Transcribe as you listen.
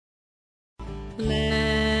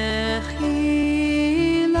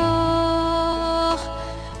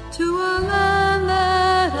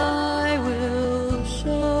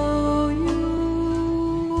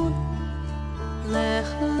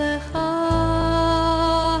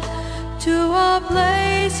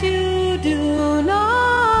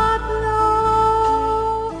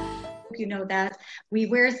know that. We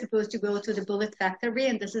were supposed to go to the bullet factory,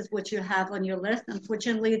 and this is what you have on your list.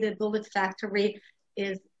 Unfortunately, the bullet factory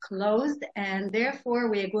is closed, and therefore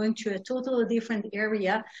we are going to a totally different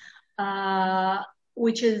area,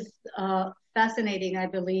 which is fascinating, I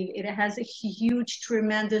believe. It has a huge,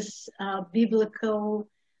 tremendous biblical,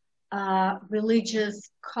 religious,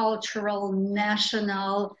 cultural,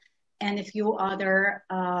 national, and a few other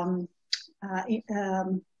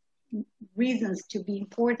reasons to be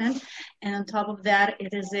important. And on top of that,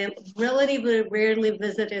 it is a relatively rarely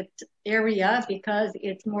visited area because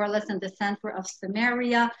it's more or less in the center of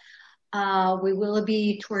Samaria. We will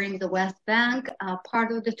be touring the West Bank. Part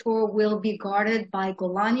of the tour will be guarded by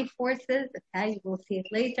Golani forces. Okay, you will see it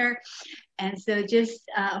later. And so just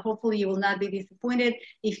hopefully you will not be disappointed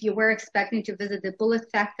if you were expecting to visit the bullet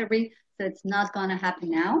factory. So it's not going to happen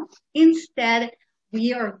now. Instead,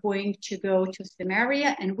 we are going to go to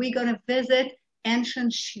Samaria, and we're going to visit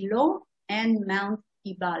ancient Shiloh and Mount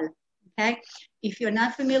Ebal. Okay, if you're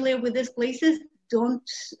not familiar with these places, don't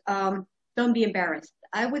be embarrassed.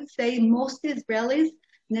 I would say most Israelis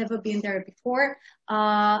never been there before.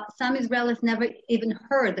 Some Israelis never even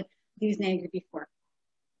heard these names before.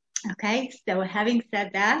 Okay, so having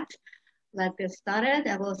said that, let's get started.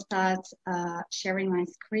 I will start sharing my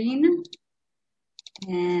screen.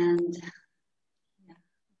 And yeah,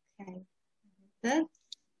 okay, that's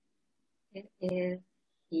it. It is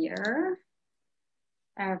here.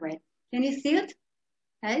 All right, can you see it,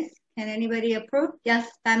 guys? Can anybody approve? Yes,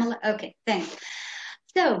 Pamela. Okay, thanks.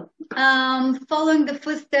 So, following the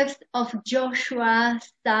footsteps of Joshua,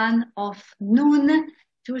 son of Nun,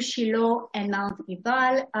 to Shiloh and Mount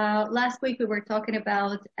Eval. Last week we were talking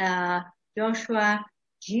about Joshua,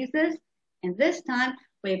 Jesus, and this time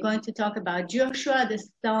we're going to talk about Joshua, the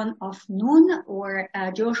son of Nun, or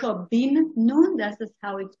Joshua bin Nun. That is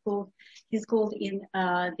how it's called. He's called in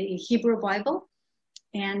the Hebrew Bible,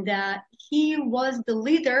 and he was the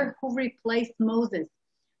leader who replaced Moses.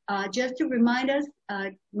 Just to remind us,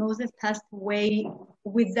 Moses passed away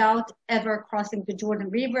without ever crossing the Jordan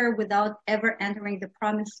River, without ever entering the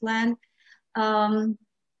Promised Land.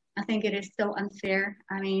 I think it is so unfair.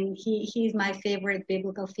 I mean, he's my favorite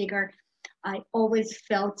biblical figure. I always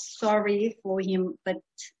felt sorry for him, but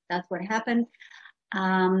that's what happened.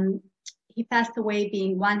 He passed away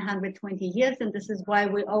being 120 years, and this is why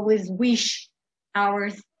we always wish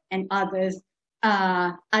ours and others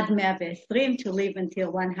Ad 120, to live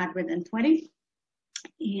until 120.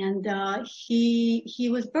 And he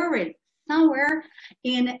was buried somewhere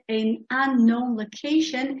in an unknown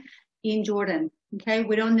location in Jordan. Okay,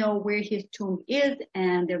 we don't know where his tomb is,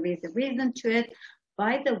 and there is a reason to it.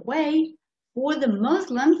 By the way, for the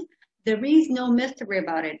Muslims, there is no mystery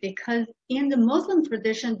about it, because in the Muslim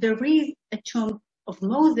tradition, there is a tomb of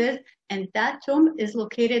Moses, and that tomb is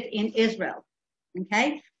located in Israel.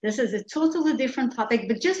 Okay, this is a totally different topic,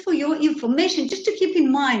 but just for your information, just to keep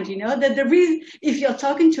in mind, you know, that there is, if you're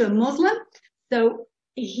talking to a Muslim, so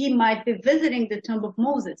he might be visiting the tomb of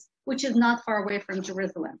Moses, which is not far away from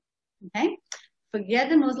Jerusalem. Okay, forget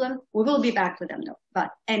the Muslim, we will be back to them though. But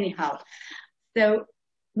anyhow, so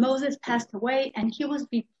Moses passed away, and he was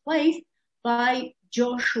replaced by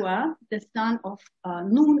Joshua, the son of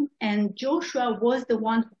Nun, and Joshua was the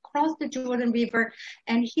one who crossed the Jordan River,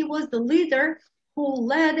 and he was the leader who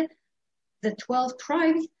led the 12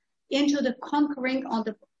 tribes into the conquering of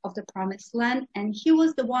the Promised Land, and he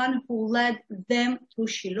was the one who led them to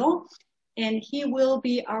Shiloh, and he will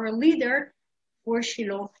be our leader for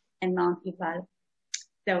Shiloh and Mount Eval.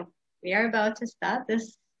 So we are about to start.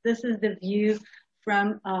 This is the view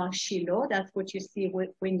from Shiloh. That's what you see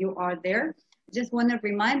when you are there. Just want to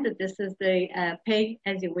remind that this is the pay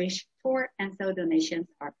as you wish tour, and so donations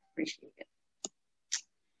are appreciated.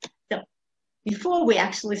 So before we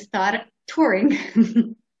actually start touring,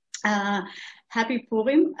 happy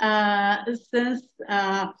Purim. Since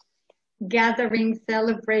gatherings,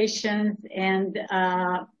 celebrations, and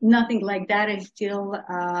nothing like that is still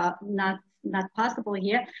not possible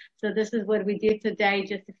here. So this is what we did today,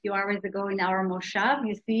 just a few hours ago in our moshav.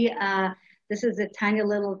 You see, this is a tiny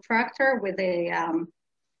little tractor with a,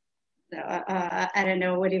 I don't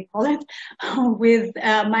know what you call it, with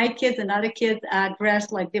my kids and other kids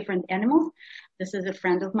dressed like different animals. This is a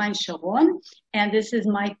friend of mine, Sharon, and this is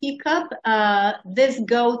my pickup. This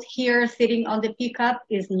goat here sitting on the pickup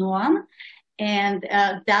is Noam, and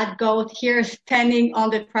that goat here standing on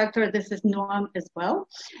the tractor, this is Noam as well.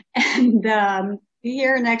 And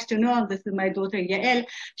here next to Noam, this is my daughter Yael.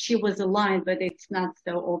 She was aligned, but it's not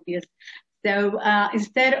so obvious. So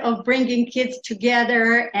instead of bringing kids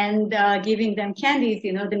together and giving them candies,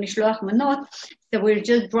 you know, the mishloach manot, so we're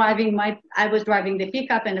just driving. I was driving the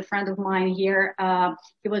pickup, and a friend of mine here,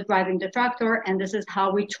 he was driving the tractor, and this is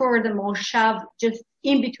how we toured the moshav, just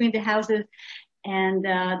in between the houses, and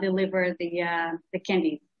deliver the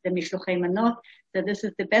candies, the mishlochei manot. So this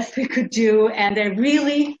is the best we could do, and I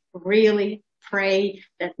really, really pray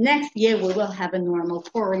that next year we will have a normal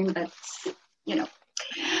Purim, but you know.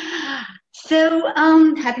 So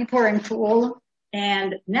happy Purim to all,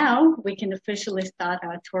 and now we can officially start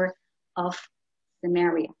our tour of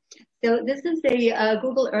Samaria. So this is a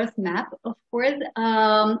Google Earth map, of course.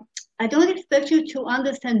 I don't expect you to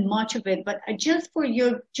understand much of it, but just for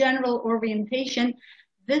your general orientation,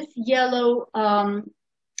 this yellow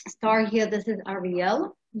star here, this is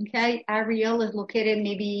Ariel. Okay, Ariel is located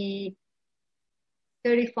maybe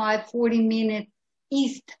 35, 40 minutes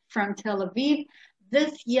east from Tel Aviv.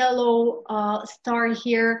 This yellow star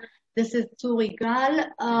here, this is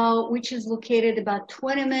Turigal, which is located about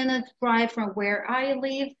 20 minutes drive from where I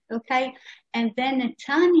live, okay? And then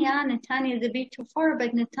Netanya is a bit too far,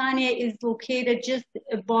 but Netanya is located just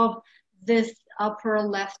above this upper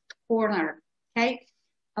left corner, okay?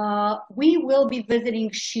 We will be visiting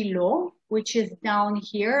Shiloh, which is down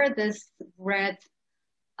here, this red,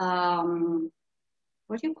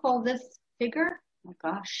 what do you call this figure? Oh my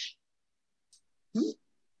gosh.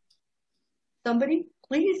 Somebody,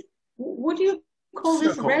 please. What do you call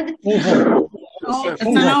this red? Oval. It's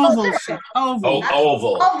an oval. Oval.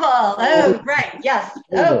 Oval. Oh, right. Yes.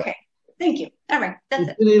 Oval. Okay. Thank you. All right. That's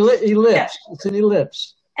it. An ellipse. Yeah. It's an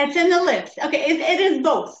ellipse. It's an ellipse. Okay. It is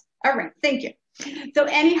both. All right. Thank you. So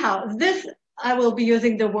anyhow, this, I will be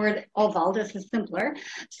using the word oval. This is simpler.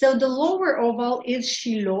 So the lower oval is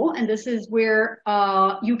Shiloh, and this is where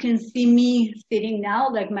you can see me sitting now,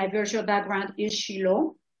 like my virtual background is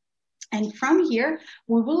Shiloh. And from here,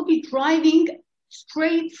 we will be driving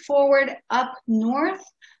straight forward up north.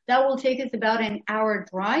 That will take us about an hour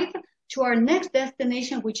drive to our next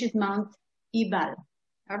destination, which is Mount Ebal.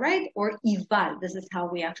 All right, or Eval. This is how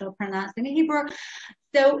we actually pronounce it in Hebrew.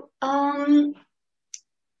 So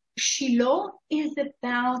Shiloh is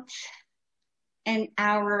about an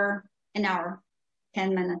hour,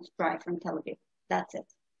 10 minutes drive from Tel Aviv. That's it.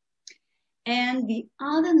 And the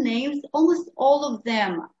other names, almost all of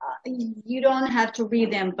them, you don't have to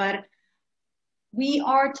read them, but we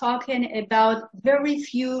are talking about very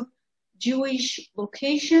few Jewish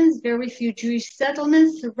locations, very few Jewish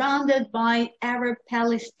settlements surrounded by Arab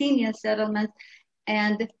Palestinian settlements.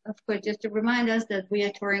 And of course, just to remind us that we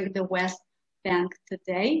are touring the West Bank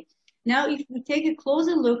today. Now, if we take a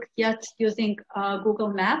closer look, yet using Google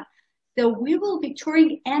Maps, so we will be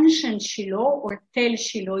touring ancient Shiloh or Tel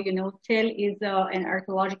Shiloh. You know, Tel is an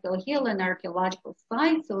archaeological hill, an archaeological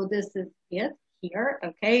site. So this is it here.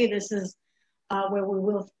 Okay, this is where we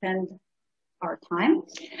will spend our time.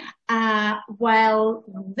 While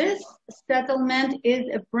this settlement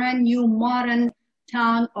is a brand new modern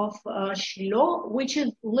town of Shiloh, which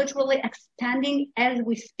is literally expanding as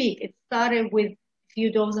we speak. It started with a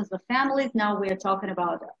few dozens of families. Now we are talking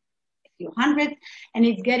about few hundred, and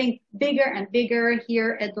it's getting bigger and bigger.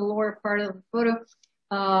 Here at the lower part of the photo,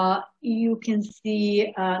 you can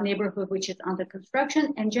see a neighborhood which is under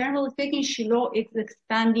construction, and generally speaking, Shiloh is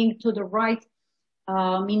expanding to the right,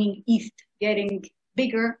 meaning east, getting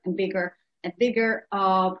bigger and bigger and bigger,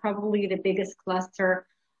 probably the biggest cluster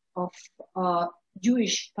of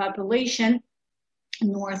Jewish population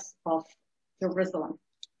north of Jerusalem.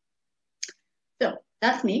 So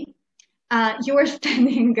that's me. You are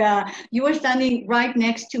standing right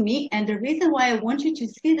next to me, and the reason why I want you to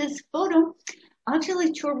see this photo,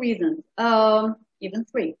 actually 2 reasons, even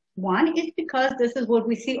 3. One is because this is what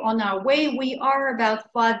we see on our way. We are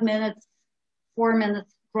about 4 minutes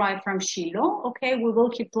drive from Shiloh. Okay, we will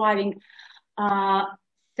keep driving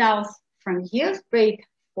south from here, straight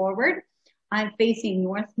forward. I'm facing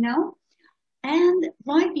north now. And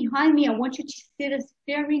right behind me, I want you to see this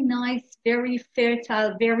very nice, very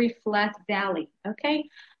fertile, very flat valley, okay?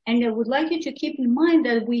 And I would like you to keep in mind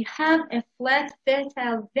that we have a flat,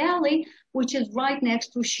 fertile valley, which is right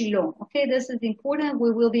next to Shiloh, okay? This is important.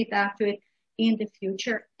 We will be back to it in the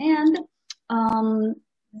future. And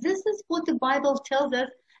this is what the Bible tells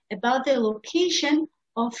us about the location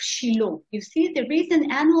of Shiloh. You see, there is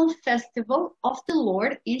an annual festival of the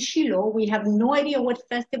Lord in Shiloh. We have no idea what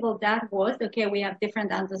festival that was. Okay, we have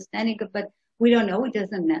different understanding, but we don't know. It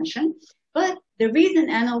doesn't mention. But there is an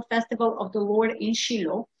annual festival of the Lord in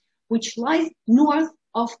Shiloh, which lies north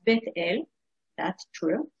of Bethel. That's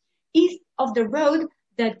true. East of the road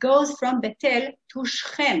that goes from Bethel to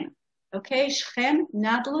Shechem. Okay, Shechem,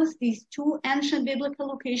 Nablus, these two ancient biblical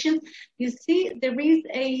locations. You see, there is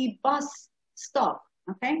a bus stop.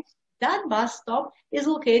 Okay, that bus stop is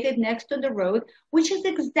located next to the road, which is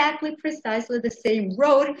exactly precisely the same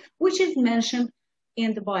road which is mentioned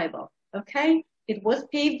in the Bible. Okay, it was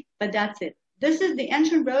paved, but that's it. This is the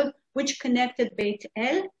ancient road which connected Beit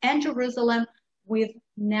El and Jerusalem with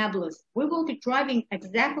Nablus. We will be driving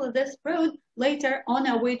exactly this road later on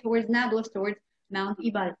our way towards Nablus, towards Mount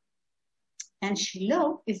Ebal. And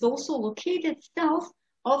Shiloh is also located south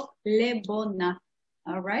of Lebona.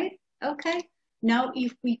 All right, okay. Now,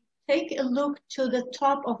 if we take a look to the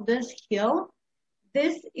top of this hill,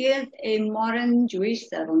 this is a modern Jewish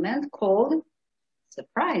settlement called,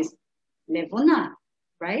 surprise, Lebona,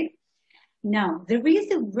 right? Now, there is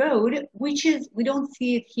a road which is, we don't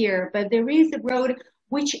see it here, but there is a road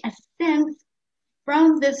which ascends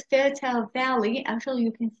from this fertile valley. Actually,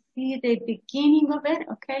 you can see the beginning of it,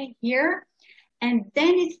 okay, here. And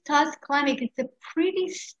then it starts climbing. It's a pretty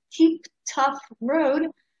steep, tough road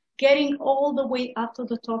getting all the way up to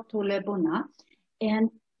the top to Lebona. And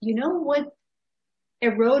you know what a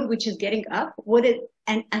road which is getting up, what is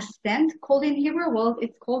an ascent called in Hebrew? Well,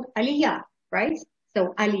 it's called Aliyah, right?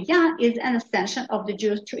 So Aliyah is an ascension of the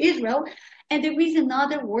Jews to Israel. And there is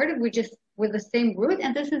another word which is with the same root,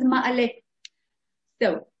 and this is Ma'aleh.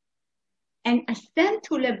 So an ascent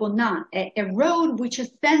to Lebona, a road which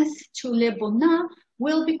ascends to Lebona,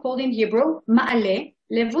 will be called in Hebrew Ma'aleh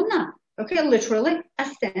Levona. Okay, literally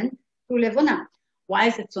ascend to Lebona. Why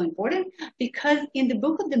is it so important? Because in the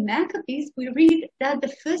book of the Maccabees, we read that the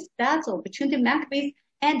first battle between the Maccabees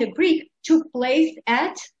and the Greek took place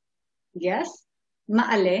at, yes,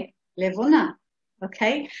 Ma'aleh Levona.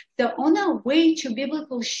 Okay, so on our way to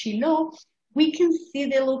biblical Shiloh, we can see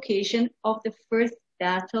the location of the first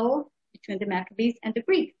battle between the Maccabees and the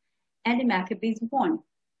Greeks, and the Maccabees won.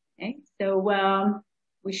 Okay, so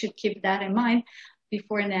we should keep that in mind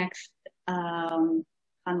before next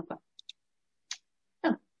Hanukkah.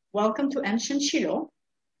 So, welcome to ancient Shiloh.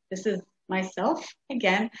 This is myself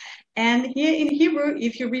again, and here in Hebrew,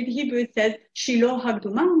 if you read Hebrew, it says Shiloh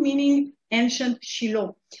Hagduma, meaning ancient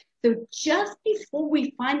Shiloh. So just before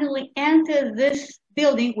we finally enter this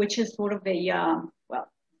building, which is sort of a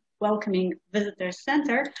welcoming visitor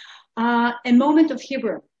center, a moment of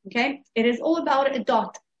Hebrew, okay? It is all about a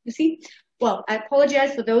dot, you see? Well, I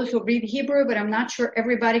apologize for those who read Hebrew, but I'm not sure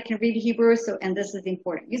everybody can read Hebrew, so, and this is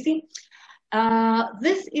important. You see,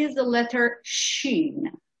 this is the letter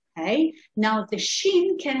Shin, okay? Now, the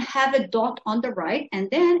Shin can have a dot on the right, and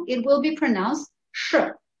then it will be pronounced Sh.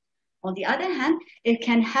 On the other hand, it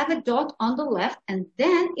can have a dot on the left, and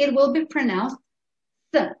then it will be pronounced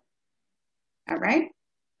S. All right?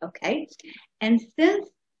 Okay. And since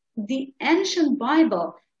the ancient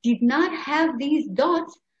Bible did not have these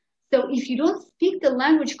dots, so if you don't speak the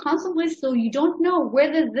language constantly, so you don't know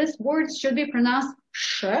whether this word should be pronounced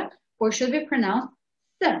sh or should be pronounced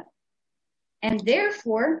s. And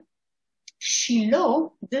therefore,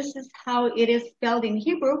 Shiloh, this is how it is spelled in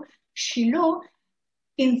Hebrew, Shiloh,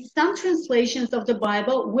 in some translations of the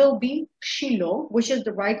Bible will be Shiloh, which is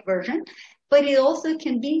the right version, but it also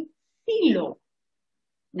can be Silo.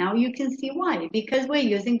 Now you can see why, because we're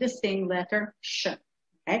using the same letter sh.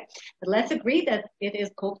 Okay, but let's agree that it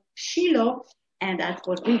is called Shiloh, and that's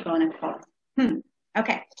what we're gonna call it.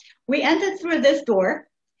 Okay, we entered through this door,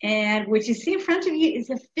 and what you see in front of you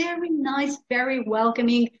is a very nice, very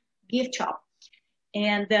welcoming gift shop.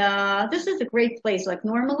 And this is a great place. Like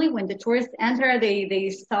normally when the tourists enter, they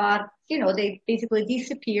start, they basically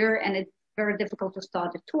disappear, and it's very difficult to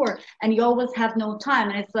start a tour. And you always have no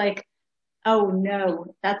time. And it's like, oh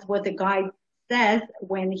no, that's what the guide says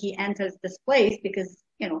when he enters this place, because,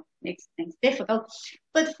 makes things difficult.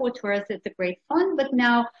 But for tourists, it's a great fun. But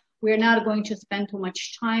now we're not going to spend too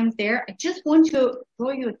much time there. I just want to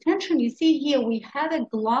draw your attention. You see here, we have a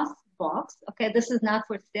glass box. Okay, this is not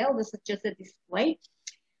for sale. This is just a display.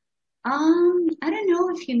 I don't know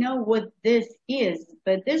if you know what this is,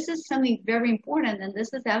 but this is something very important, and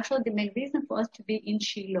this is actually the main reason for us to be in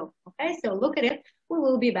Shiloh. Okay, so look at it. We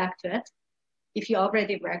will be back to it. If you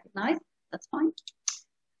already recognize, that's fine.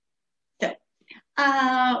 So,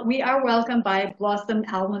 we are welcomed by blossom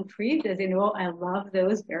almond trees. As you know, I love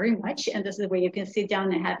those very much, and this is where you can sit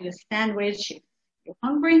down and have your sandwich if you're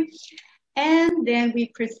hungry. And then we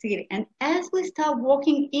proceed. And as we start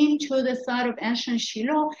walking into the side of ancient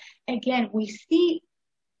Shiloh, again, we see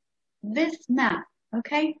this map,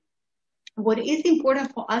 okay? What is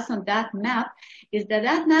important for us on that map is that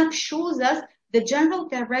that map shows us the general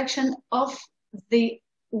direction of the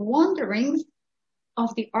wanderings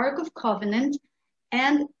of the Ark of Covenant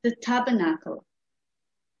and the Tabernacle.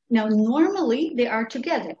 Now, normally they are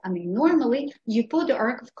together. I mean, normally you put the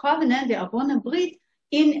Ark of Covenant, the Avon Brit,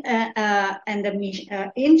 into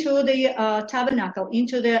the tabernacle,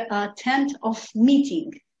 into the tent of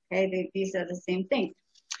meeting. Okay, these are the same things.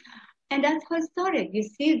 And that's how it started. You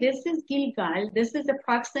see, this is Gilgal. This is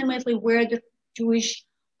approximately where the Jewish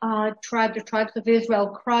the tribes of Israel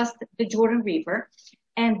crossed the Jordan River.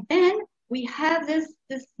 And then we have this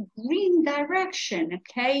green direction,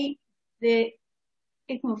 okay?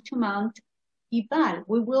 It moved to Mount Ebal.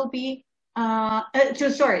 We will be,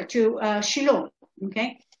 to Shiloh,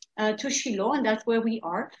 okay? To Shiloh, and that's where we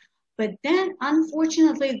are. But then,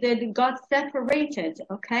 unfortunately, they got separated,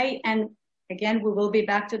 okay? And again, we will be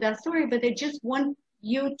back to that story, but I just want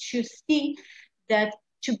you to see that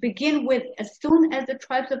to begin with, as soon as the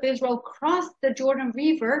tribes of Israel crossed the Jordan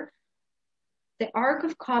River, the Ark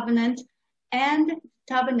of Covenant and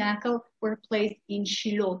Tabernacle were placed in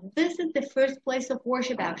Shiloh. This is the first place of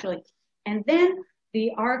worship, actually. And then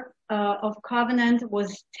the Ark of Covenant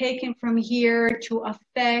was taken from here to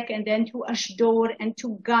Afek, and then to Ashdod, and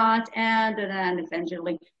to Gat, and then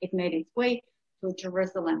eventually it made its way to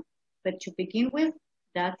Jerusalem. But to begin with,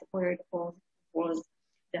 that's where it all was.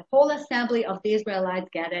 The whole assembly of the Israelites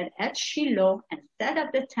gathered at Shiloh and set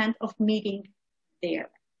up the tent of meeting there.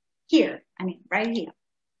 Right here.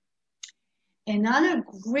 Another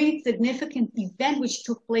great significant event which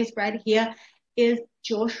took place right here is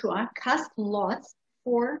Joshua cast lots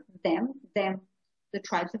for them, the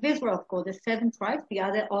tribes of Israel, of course, the 7 tribes, the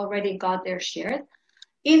other already got their shares,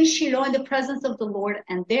 in Shiloh in the presence of the Lord,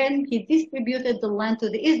 and then he distributed the land to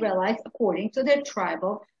the Israelites according to their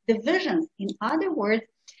tribal divisions. In other words,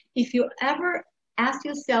 if you ever ask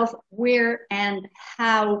yourself where and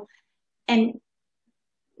how and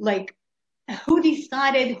like who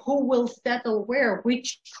decided who will settle where,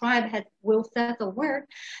 which tribe will settle where,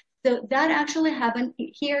 so that actually happened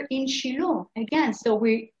here in Shiloh. Again, so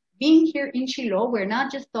we're being here in Shiloh, we're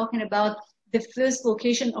not just talking about the first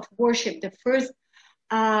location of worship, the first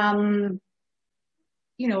home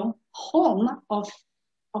of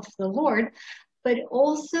the Lord, but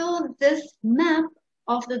also this map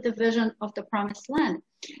of the division of the promised land.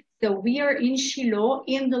 So we are in Shiloh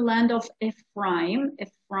in the land of Ephraim,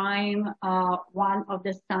 one of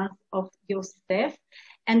the sons of Yosef,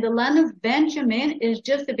 and the land of Benjamin is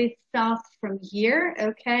just a bit south from here,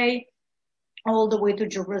 okay, all the way to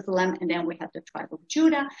Jerusalem, and then we have the tribe of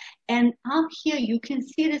Judah, and up here you can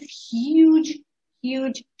see this huge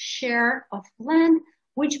share of land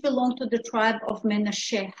which belonged to the tribe of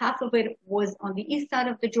Manasseh. Half of it was on the east side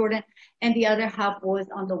of the Jordan, and the other half was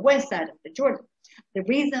on the west side of the Jordan. The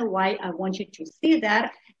reason why I want you to see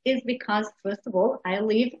that is because, first of all, I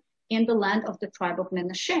live in the land of the tribe of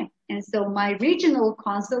Manasseh. And so my regional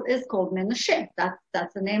council is called Manasseh.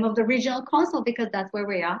 That's the name of the regional council because that's where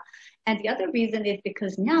we are. And the other reason is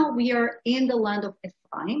because now we are in the land of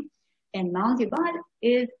Ephraim, and Mount Ebal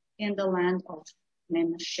is in the land of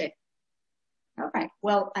Manasseh. All right.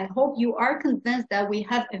 Well, I hope you are convinced that we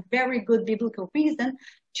have a very good biblical reason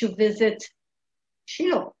to visit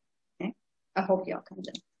Shiloh. Okay? I hope you are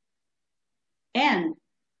convinced. And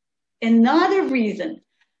another reason,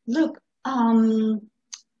 look,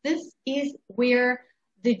 this is where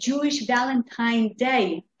the Jewish Valentine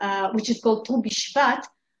Day, which is called Tu B'Shvat,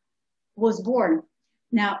 was born.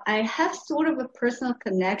 Now, I have sort of a personal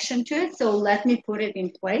connection to it, so let me put it in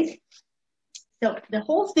place. So the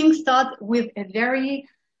whole thing starts with a very,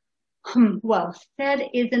 sad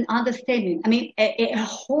is an understatement. I mean, a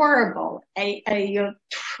horrible, a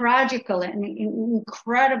tragical, and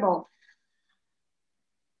incredible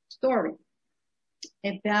story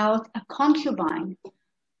about a concubine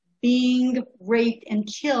being raped and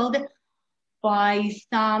killed by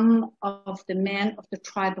some of the men of the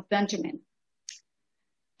tribe of Benjamin.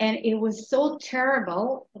 And it was so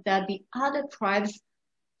terrible that the other tribes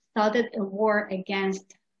started a war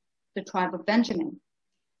against the tribe of Benjamin.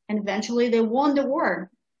 And eventually they won the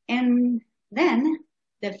war. And then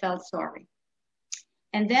they felt sorry.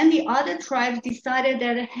 And then the other tribes decided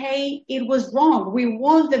that, hey, it was wrong. We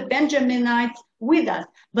want the Benjaminites with us.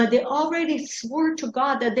 But they already swore to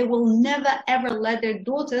God that they will never, ever let their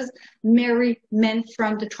daughters marry men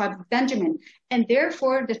from the tribe of Benjamin. And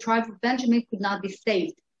therefore, the tribe of Benjamin could not be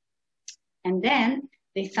saved. And then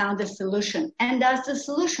they found a solution. And that's the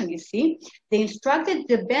solution, you see. They instructed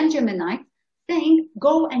the Benjaminites, saying,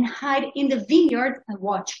 go and hide in the vineyard and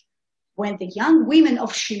watch. When the young women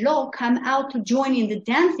of Shiloh come out to join in the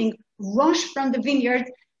dancing, rush from the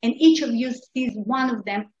vineyard, and each of you sees one of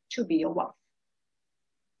them to be a wife.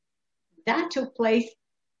 That took place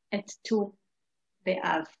at Tu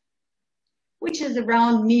B'Av, which is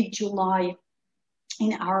around mid-July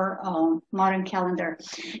in our modern calendar.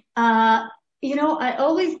 I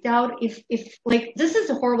always doubt if like, this is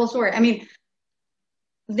a horrible story. I mean,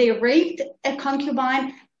 they raped a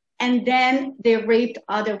concubine and then they raped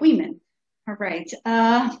other women. All right.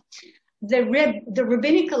 The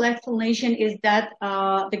rabbinical explanation is that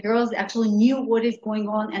the girls actually knew what is going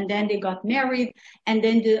on, and then they got married, and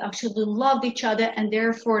then they actually loved each other, and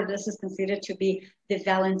therefore this is considered to be the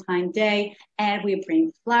Valentine's Day, and we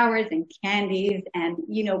bring flowers and candies, and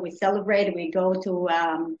we celebrate. We go to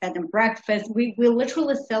bed and breakfast. We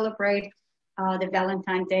literally celebrate the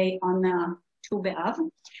Valentine's Day on Tu B'Av,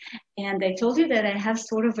 and I told you that I have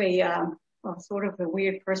sort of a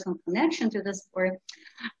weird personal connection to this word.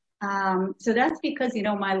 So that's because,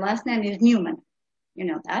 my last name is Newman. You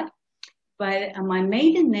know that. But my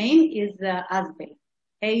maiden name is Azbel,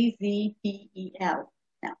 Azbel.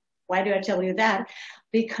 Now, why do I tell you that?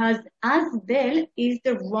 Because Azbel is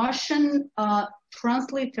the Russian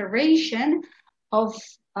transliteration of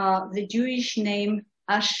the Jewish name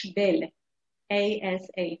Ashbel,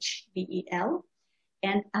 Ashbel.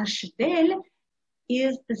 And Ashbel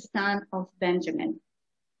is the son of Benjamin.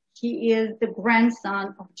 He is the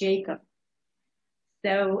grandson of Jacob.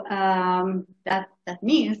 So that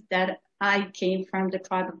means that I came from the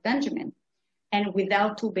tribe of Benjamin. And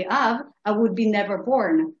without Tu B'Av, I would be never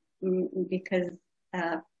born because,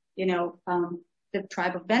 the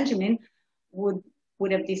tribe of Benjamin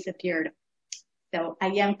would have disappeared. So I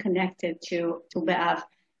am connected to Tu B'Av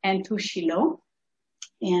and to Shiloh.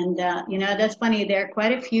 And, that's funny. There are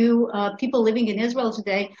quite a few people living in Israel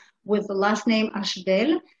today with the last name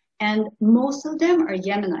Ashbel. And most of them are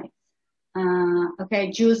Yemenites,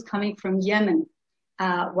 Jews coming from Yemen,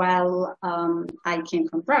 while I came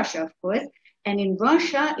from Russia, of course. And in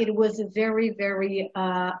Russia, it was a very, very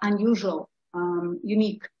unusual,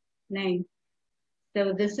 unique name.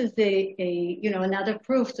 So this is another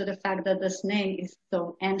proof to the fact that this name is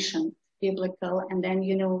so ancient, biblical. And then,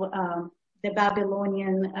 the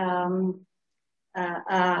Babylonian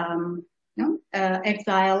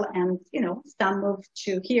exile, and some moved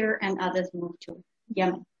to here and others moved to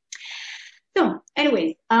Yemen. So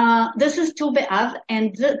anyways, this is Tu B'Av,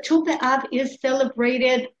 and the Tu B'Av is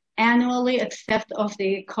celebrated annually except of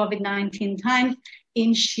the COVID-19 times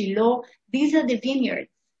in Shiloh. These are the vineyards.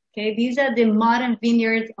 Okay, these are the modern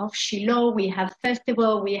vineyards of Shiloh. We have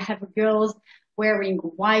festival, we have girls wearing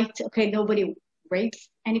white. Okay, nobody rapes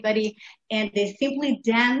anybody, and they simply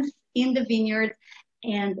dance in the vineyard.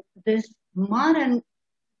 And this modern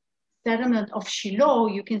settlement of Shiloh,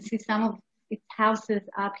 you can see some of its houses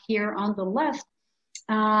up here on the left.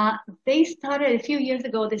 They started a few years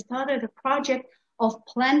ago, they started a project of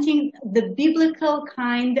planting the biblical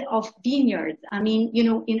kind of vineyards. I mean,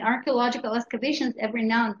 in archaeological excavations, every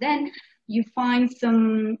now and then you find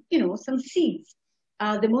some seeds.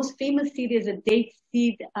 The most famous seed is a date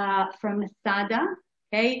seed from Masada,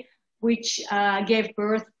 okay, which gave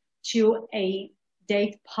birth to a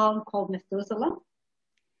date palm called Methuselah.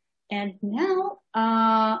 And now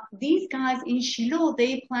these guys in Shiloh,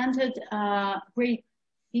 they planted grape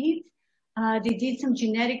seeds. They did some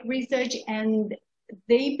genetic research, and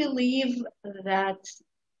they believe that,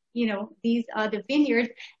 these are the vineyards,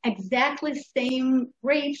 exactly same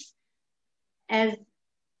grapes as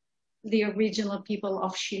the original people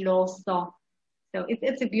of Shiloh saw. So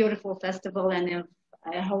it's a beautiful festival, and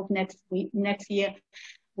I hope next year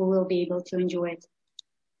we will be able to enjoy it.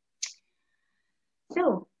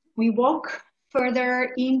 So we walk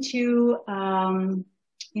further into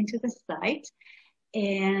the site,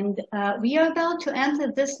 and we are about to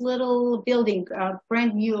enter this little building,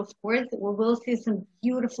 brand new, of course. We will see some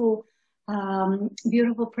beautiful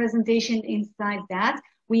presentation inside that.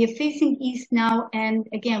 We are facing east now, and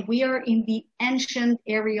again, we are in the ancient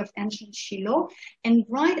area of ancient Shiloh. And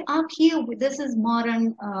right up here, this is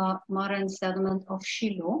modern settlement of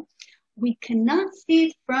Shiloh. We cannot see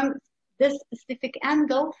it from this specific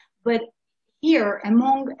angle, but here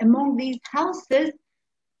among these houses,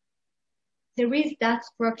 there is that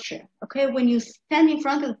structure. Okay, when you stand in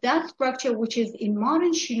front of that structure, which is in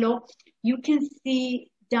modern Shiloh, you can see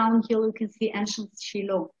downhill, you can see ancient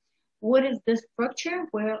Shiloh. What is this structure?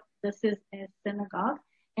 Well, this is a synagogue.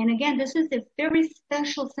 And again, this is a very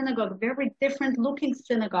special synagogue, very different looking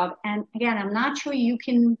synagogue. And again, I'm not sure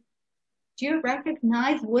do you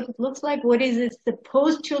recognize what it looks like? What is it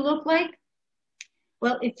supposed to look like?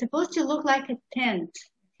 Well, it's supposed to look like a tent.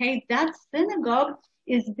 Okay, that synagogue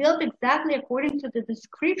is built exactly according to the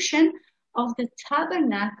description of the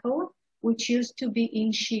tabernacle, which used to be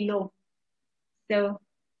in Shiloh. So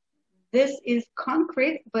this is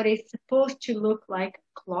concrete, but it's supposed to look like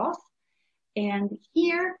cloth. And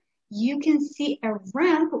here you can see a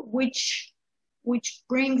ramp which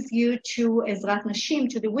brings you to Ezrat Nashim,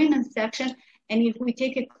 to the women's section. And if we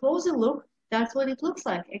take a closer look, that's what it looks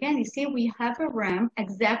like. Again, you see we have a ramp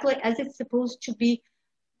exactly as it's supposed to be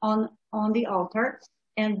on the altar.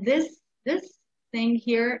 And this thing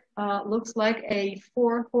here looks like a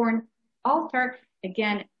 4-horn altar,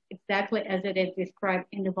 again, exactly as it is described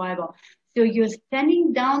in the Bible. So you're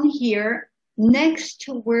standing down here next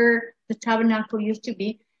to where the tabernacle used to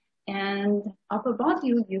be, and up above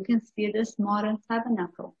you, you can see this modern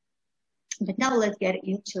tabernacle. But now let's get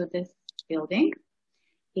into this building.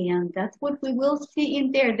 And that's what we will see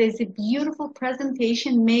in there. There's a beautiful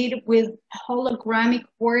presentation made with hologramic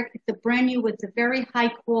work. It's a brand new, it's a very high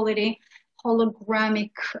quality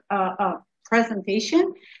hologramic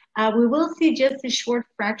presentation. We will see just a short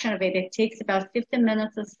fraction of it. It takes about 15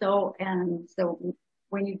 minutes or so. And so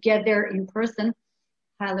when you get there in person,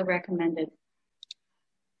 highly recommended.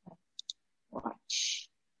 Watch.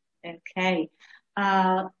 Okay.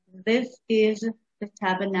 This is the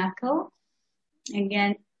tabernacle.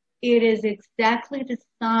 Again, it is exactly the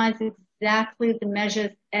size, exactly the measures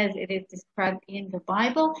as it is described in the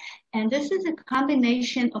Bible. And this is a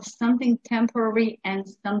combination of something temporary and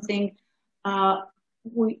something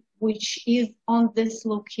which is on this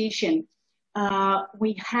location.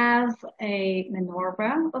 We have a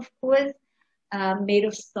menorah, of course, made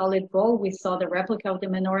of solid gold. We saw the replica of the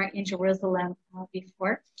menorah in Jerusalem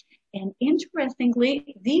before. And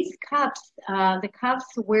interestingly, these cups, the cups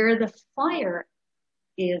where the fire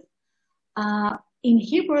is, in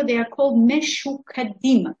Hebrew, they are called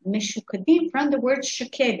meshukadim. Meshukadim from the word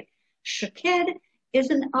shaked. Shaked is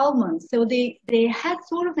an almond. So they had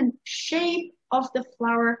sort of a shape of the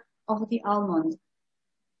flower of the almond.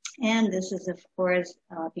 And this is, of course,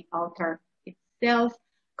 the altar itself,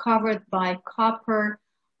 covered by copper,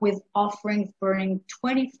 with offerings burning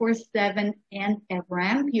 24/7 and a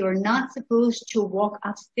ramp. You're not supposed to walk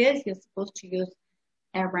upstairs. You're supposed to use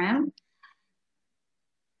a ramp.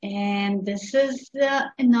 And this is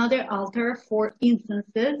another altar for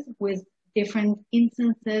incenses, with different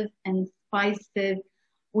incenses and spices,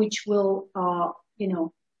 which will,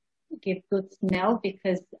 give good smell,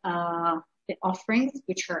 because the offerings,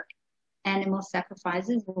 which are animal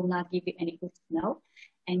sacrifices, will not give you any good smell.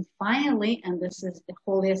 And finally, and this is the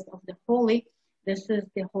holiest of the holy, this is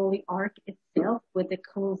the holy ark itself with the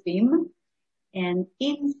cherubim. And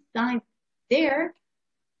inside there,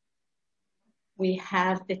 we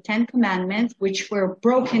have the 10 commandments, which were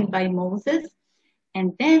broken by Moses.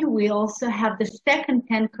 And then we also have the second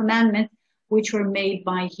 10 commandments, which were made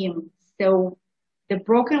by him. So the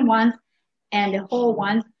broken ones and the whole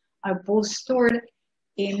ones are both stored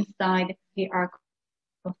inside the Ark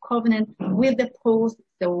of Covenant with the poles.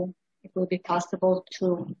 So it will be possible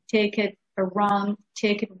to take it around,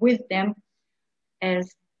 take it with them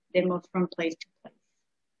as they move from place to place.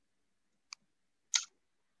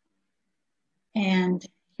 And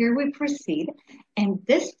here we proceed. And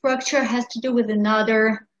this structure has to do with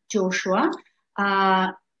another Joshua.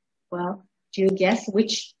 Well, do you guess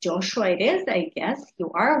which Joshua it is? I guess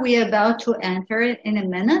you are. We are about to enter it in a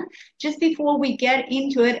minute. Just before we get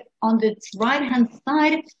into it, on the right-hand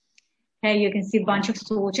side, okay, you can see a bunch of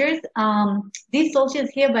soldiers. These soldiers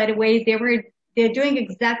here, by the way, they're doing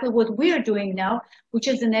exactly what we are doing now, which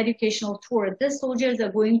is an educational tour. These soldiers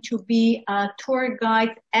are going to be tour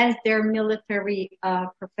guides as their military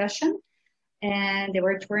profession. And they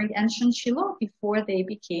were touring ancient Shiloh before they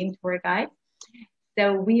became tour guides.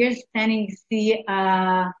 So we are standing, see,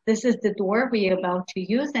 this is the door we are about to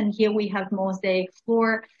use. And here we have mosaic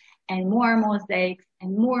floor and more mosaics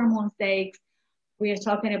and more mosaics. We are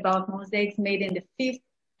talking about mosaics made in the 5th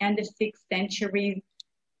and the 6th centuries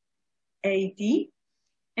AD.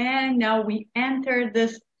 And now we enter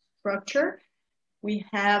this structure. We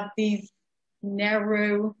have these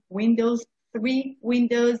narrow windows, 3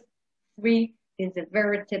 windows. 3 is a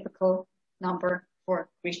very typical number for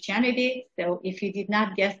Christianity. So if you did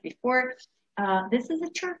not guess before, this is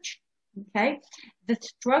a church, okay? The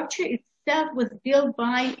structure itself was built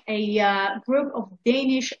by a group of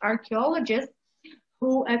Danish archaeologists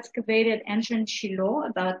who excavated ancient Shiloh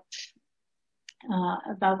about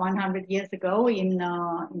 100 years ago in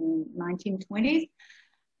 1920s.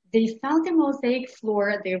 They found a mosaic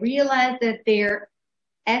floor. They realized that they're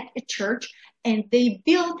at a church, and they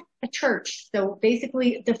built a church. So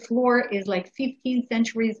basically the floor is like 15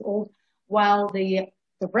 centuries old, while the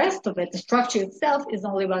rest of it, the structure itself, is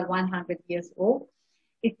only about 100 years old.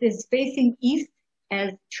 It is facing east,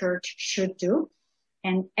 as church should do.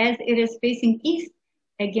 And as it is facing east,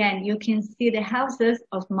 again, you can see the houses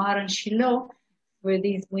of modern Shiloh through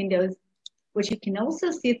these windows What you can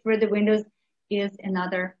also see through the windows is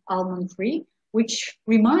another almond tree, which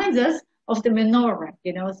reminds us of the menorah,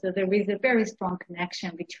 so there is a very strong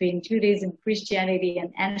connection between Judaism, Christianity,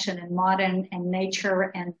 and ancient and modern and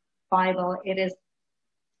nature and Bible. It is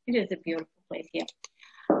a beautiful place here.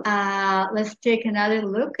 Let's take another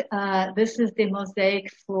look. This is the mosaic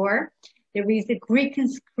floor. There is a Greek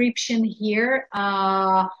inscription here,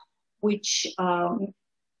 which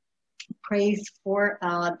prays for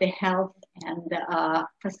the health and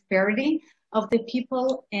prosperity of the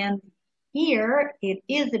people. And here it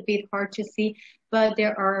is a bit hard to see, but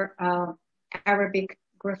there are Arabic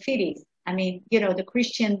graffitis. I mean, the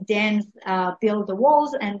Christian then build the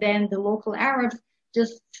walls, and then the local Arabs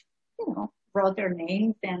just, wrote their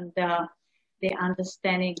names and the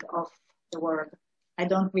understanding of the word. I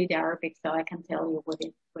don't read Arabic, so I can tell you what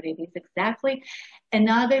it is exactly.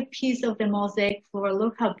 Another piece of the mosaic floor,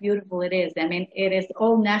 look how beautiful it is. I mean, it is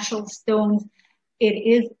all natural stones. It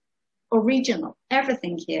is original.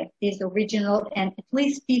 Everything here is original and at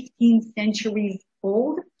least 15 centuries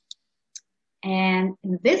old. And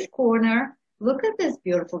in this corner, look at this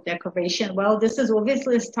beautiful decoration. Well, this is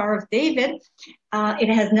obviously a Star of David. It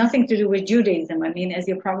has nothing to do with Judaism. I mean, as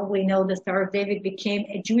you probably know, the Star of David became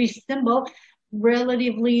a Jewish symbol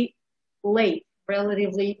relatively late,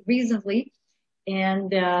 relatively recently.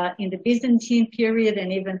 And in the Byzantine period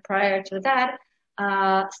and even prior to that,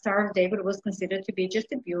 Star of David was considered to be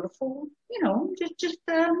just a beautiful, just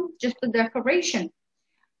a decoration.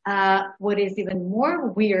 What is even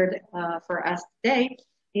more weird for us today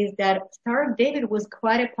is that Star of David was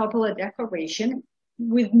quite a popular decoration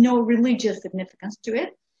with no religious significance to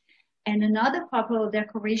it. And another popular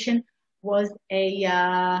decoration was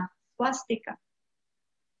a swastika.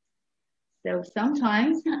 So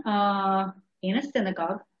sometimes in a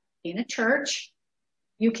synagogue, in a church,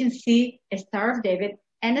 you can see a Star of David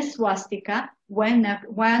and a swastika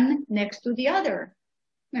one next to the other.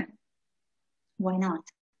 Why not?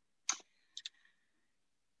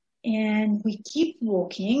 And we keep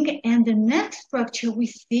walking, and the next structure we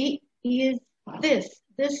see is this.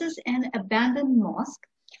 This is an abandoned mosque,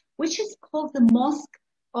 which is called the Mosque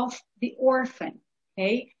of the Orphan,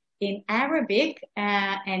 okay? In Arabic,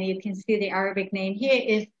 and you can see the Arabic name here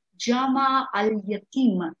is Jama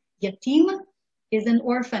al-Yatim. Yatim is an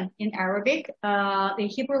orphan in Arabic. The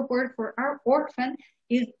Hebrew word for our orphan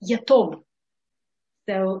is Yatom.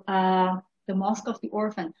 So the Mosque of the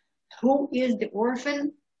Orphan. Who is the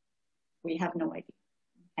orphan? We have no idea.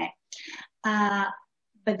 Okay.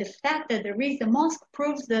 But the fact that there is a mosque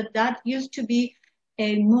proves that that used to be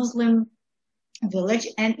a Muslim village,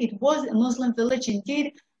 and it was a Muslim village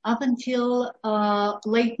indeed up until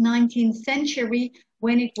late 19th century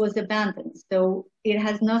when it was abandoned. So it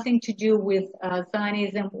has nothing to do with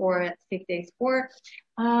Zionism or 6 Days War.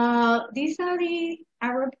 These are the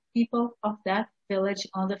Arab people of that village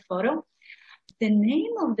on the photo. The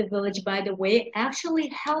name of the village, by the way, actually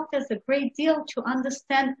helped us a great deal to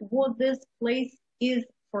understand what this place is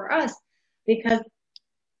for us, because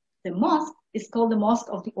the mosque is called the Mosque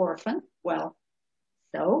of the Orphan. Well,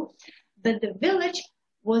 so, but the village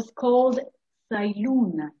was called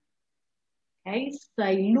Sailun. Okay,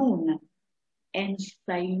 Sailun. And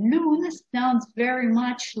Sailun sounds very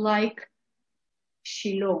much like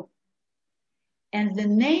Shiloh. And the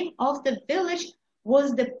name of the village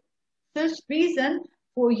was the first reason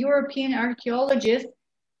for European archaeologists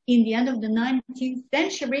in the end of the 19th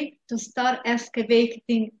century to start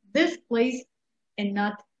excavating this place and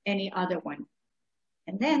not any other one.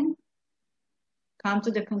 And then come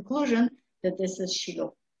to the conclusion that this is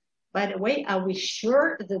Shiloh. By the way, are we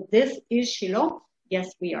sure that this is Shiloh?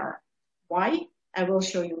 Yes, we are. Why? I will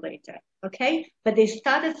show you later. Okay? But they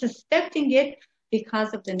started suspecting it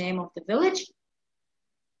because of the name of the village.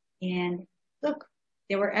 And look,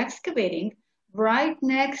 they were excavating right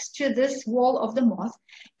next to this wall of the mosque.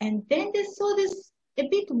 And then they saw this a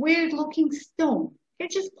bit weird looking stone.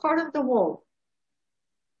 It's just part of the wall.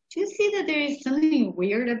 Do you see that there is something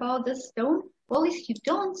weird about this stone? Well, if you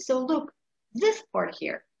don't, so look, this part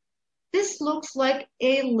here. This looks like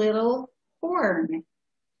a little horn.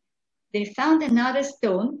 They found another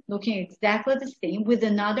stone looking exactly the same with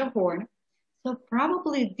another horn. So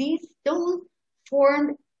probably these stones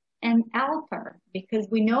formed an altar, because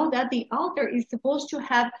we know that the altar is supposed to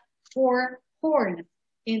have 4 horns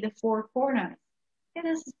in the 4 corners. Yeah,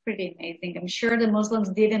 this is pretty amazing. I'm sure the Muslims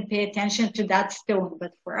didn't pay attention to that stone,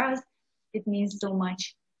 but for us, it means so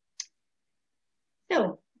much.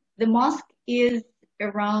 So the mosque is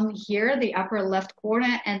around here, the upper left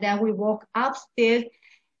corner, and then we walk upstairs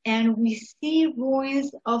and we see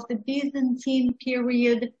ruins of the Byzantine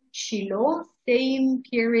period Shiloh, same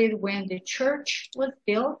period when the church was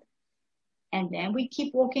built. And then we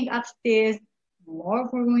keep walking upstairs, more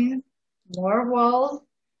ruins, more walls.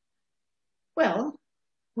 Well,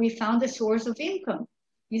 we found a source of income.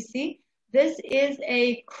 You see, this is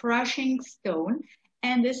a crushing stone,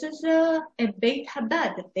 and this is a Beit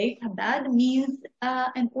Habad. Beit Habad means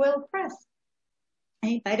an oil press.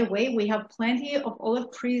 And by the way, we have plenty of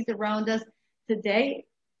olive trees around us today,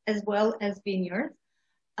 as well as vineyards.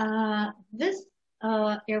 This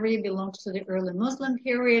area belongs to the early Muslim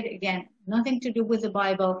period. Again, nothing to do with the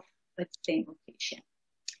Bible, but same location.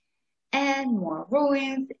 And more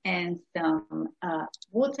ruins and some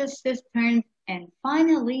water cisterns. And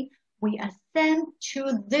finally, we ascend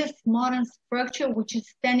to this modern structure, which is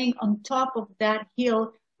standing on top of that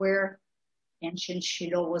hill where ancient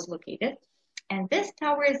Shiloh was located. And this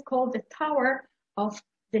tower is called the Tower of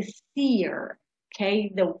the Seer,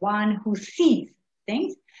 okay, the one who sees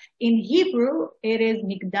things. In Hebrew, it is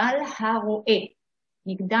Migdal HaRo'eh.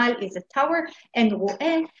 Migdal is a tower, and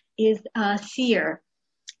Ro'eh is a seer.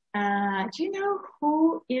 Do you know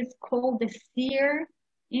who is called the seer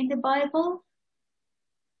in the Bible?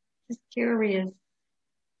 Just curious.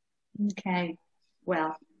 Okay,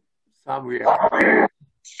 well.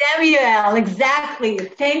 Samuel, exactly.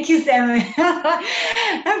 Thank you, Samuel.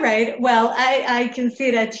 All right. Well, I can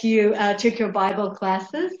see that you took your Bible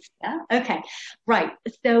classes. Yeah. Okay. Right.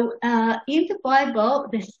 So in the Bible,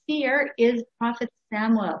 the seer is Prophet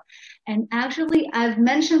Samuel. And actually, I've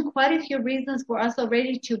mentioned quite a few reasons for us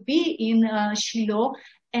already to be in Shiloh.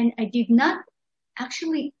 And I did not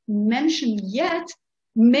actually mention yet,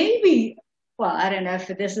 maybe, well, I don't know if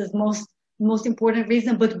this is most important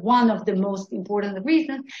reason, but one of the most important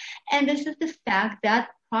reasons. And this is the fact that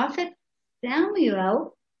Prophet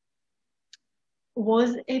Samuel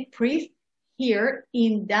was a priest here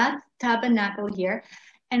in that tabernacle here.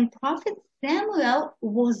 And Prophet Samuel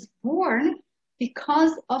was born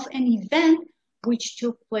because of an event which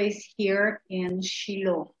took place here in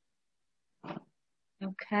Shiloh.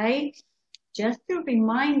 Okay, just to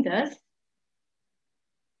remind us,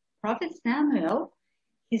 Prophet Samuel,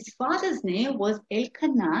 his father's name was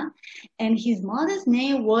Elkanah, and his mother's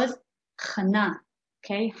name was Hannah.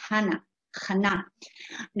 Okay, Hannah.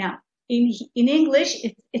 Now, in English,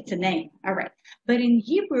 it's a name, all right. But in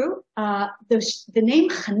Hebrew, the name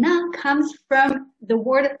Hannah comes from the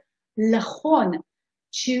word lachon,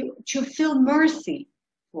 to feel mercy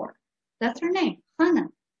for. That's her name, Hannah.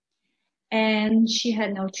 And she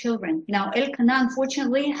had no children. Now, Elkanah,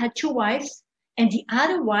 unfortunately, had 2 wives, and the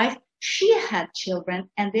other wife, she had children,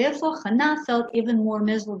 and therefore Hannah felt even more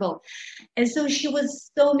miserable. And so she was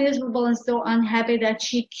so miserable and so unhappy that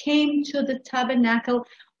she came to the tabernacle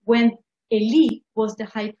when Eli was the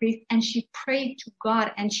high priest, and she prayed to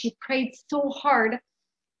God, and she prayed so hard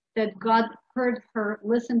that God heard her,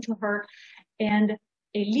 listened to her, and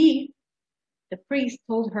Eli, the priest,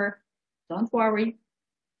 told her, don't worry,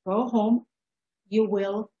 go home, you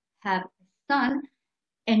will have a son.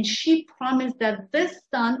 And she promised that this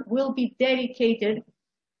son will be dedicated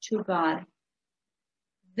to God.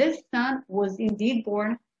 This son was indeed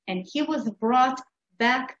born, and he was brought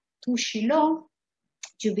back to Shiloh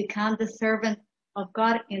to become the servant of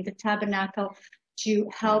God in the tabernacle to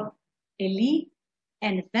help Eli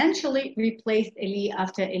and eventually replaced Eli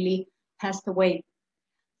after Eli passed away.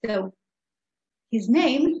 So his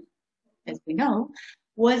name, as we know,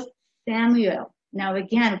 was Samuel. Now,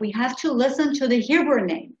 again, we have to listen to the Hebrew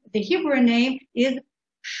name. The Hebrew name is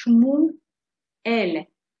Shmuel.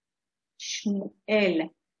 Shmuel.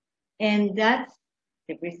 And that's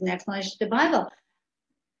the reason explanation of the Bible.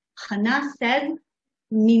 Hannah said,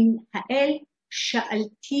 Min ha'el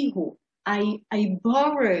sha'altihu. I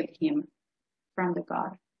borrowed him from the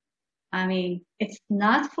God. I mean, it's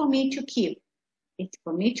not for me to keep. It's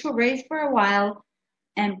for me to raise for a while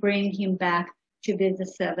and bring him back to be the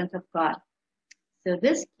servant of God. So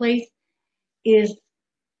this place is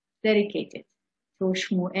dedicated to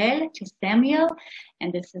Shmuel, to Samuel,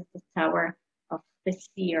 and this is the Tower of the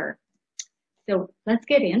Seer. So let's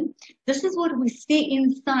get in. This is what we see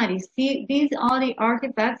inside. You see, these are the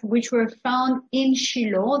artifacts which were found in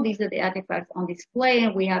Shiloh. These are the artifacts on display,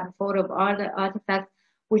 and we have a photo of other artifacts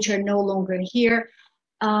which are no longer here.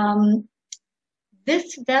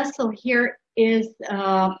 This vessel here is,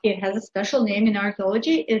 it has a special name in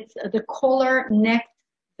archaeology. It's the collar-necked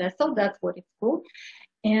vessel. That's what it's called.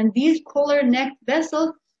 And these collar-necked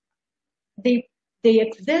vessels, they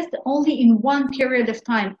exist only in one period of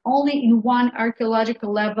time, only in one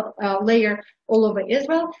archaeological layer all over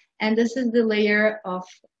Israel. And this is the layer of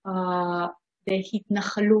the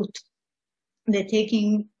hitnachalut, the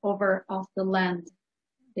taking over of the land.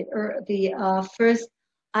 the first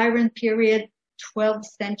Iron period, 12th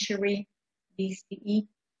century BCE,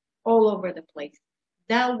 all over the place.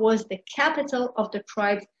 That was the capital of the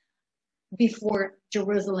tribes before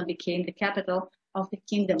Jerusalem became the capital of the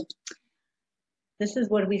kingdom. This is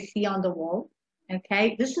what we see on the wall.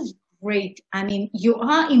 Okay, this is great. I mean, you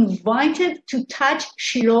are invited to touch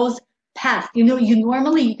Shiloh's past. You know, you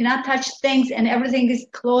cannot touch things, and everything is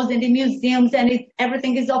closed in the museums, and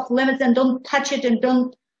everything is off limits, and don't touch it, and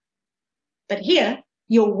don't. But here,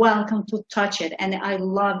 you're welcome to touch it, and I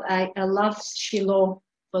love Shiloh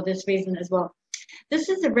for this reason as well. This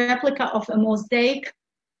is a replica of a mosaic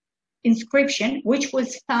inscription which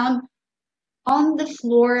was found on the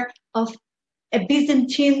floor of a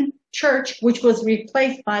Byzantine church, which was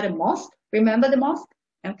replaced by the mosque. Remember the mosque?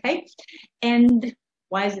 Okay. And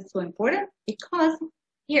why is it so important? Because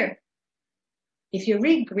here, if you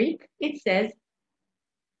read Greek, it says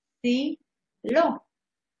Shiloh.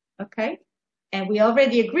 Okay. And we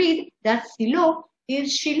already agreed that Shiloh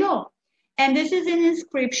is Shiloh. And this is an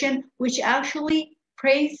inscription which actually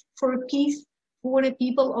prays for peace for the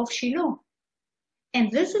people of Shiloh. And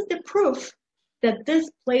this is the proof that this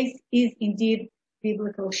place is indeed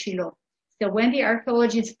biblical Shiloh. So when the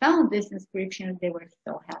archaeologists found this inscription, they were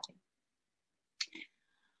so happy.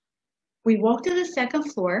 We walk to the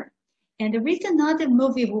second floor, and there is another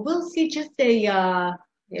movie. We will see just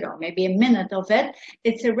maybe a minute of it.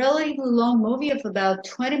 It's a relatively long movie of about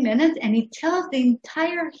 20 minutes, and it tells the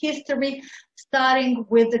entire history, starting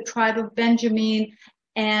with the tribe of Benjamin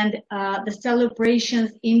and the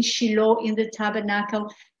celebrations in Shiloh in the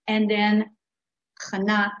Tabernacle, and then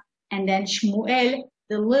Hannah, and then Shmuel,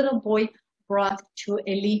 the little boy, brought to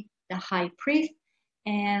Eli, the high priest,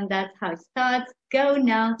 and that's how it starts. Go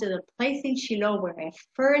now to the place in Shiloh where I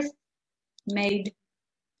first made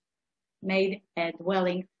a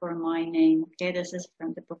dwelling for my name. Okay, this is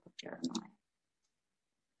from the book of Jeremiah.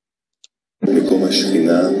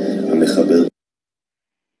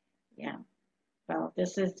 Yeah, well,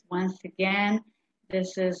 this is once again,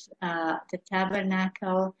 this is the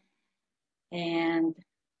tabernacle and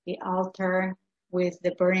the altar with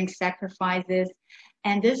the burning sacrifices.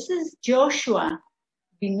 And this is Joshua,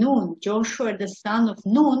 Joshua, the son of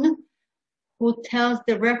Nun, who tells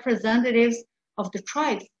the representatives of the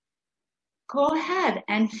tribes, go ahead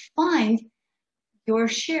and find your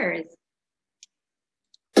shares.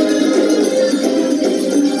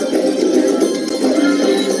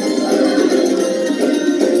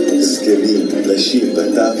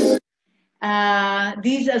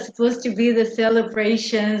 These are supposed to be the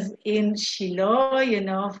celebrations in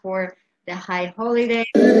Shiloh, for the high holiday.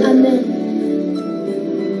 Amen.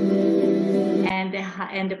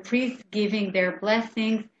 And the priests giving their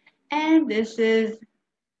blessings. And this is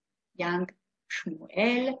young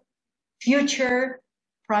Shmuel, future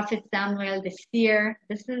prophet Samuel the seer.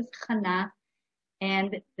 This is Hannah,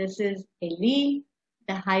 and this is Eli,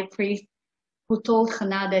 the high priest, who told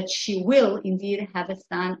Hannah that she will indeed have a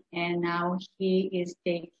son, and now he is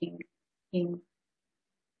taking him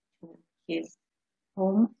to his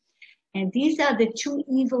home. And these are the two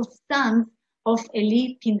evil sons of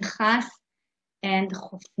Eli, Pinchas, and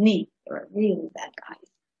Hophni. They were really bad guys.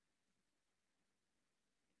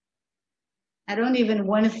 I don't even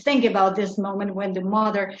want to think about this moment when the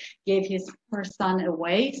mother gave her son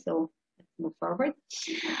away. So let's move forward.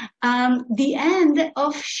 The end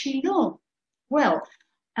of Shiloh. Well,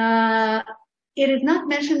 it is not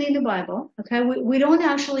mentioned in the Bible. Okay, we don't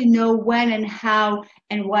actually know when and how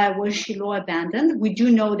and why was Shiloh abandoned. We do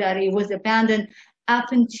know that it was abandoned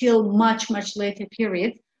up until much, much later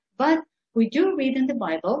period. But we do read in the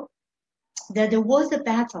Bible that there was a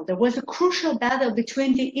battle. There was a crucial battle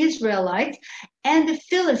between the Israelites and the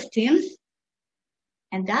Philistines.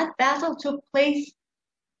 And that battle took place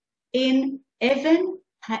in Even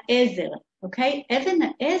HaEzer. Okay,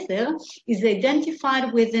 Even HaEzer is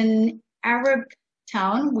identified with an Arab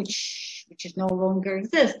town, which no longer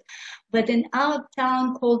exists, but an Arab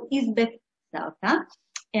town called Izbet Zarqa.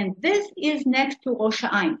 And this is next to Rosh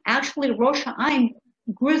Ha'ain. Actually, Rosh Ha'ain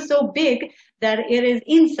grew so big that it is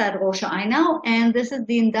inside Rosh Ha'ain now, and this is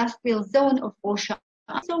the industrial zone of Rosh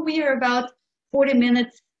Ha'ain. So we are about 40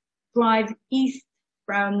 minutes drive east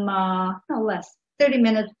from, no less, 30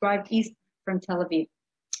 minutes drive east from Tel Aviv.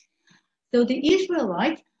 So the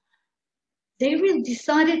Israelites, they really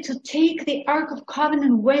decided to take the Ark of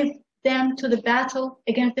Covenant with them to the battle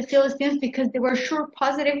against the Philistines, because they were sure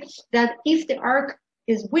positive that if the Ark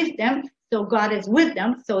is with them, so God is with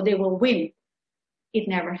them, so they will win. It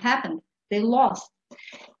never happened. They lost.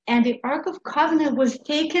 And the Ark of Covenant was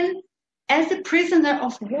taken as a prisoner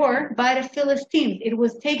of war by the Philistines. It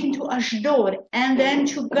was taken to Ashdod, and then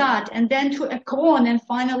to Gath, and then to Ekron, and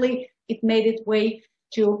finally it made its way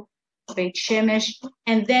to Beit Shemesh,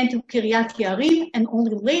 and then to Kiryat Yarim, and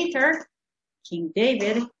only later King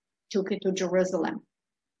David took it to Jerusalem.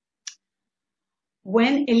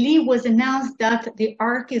 When Eli was announced that the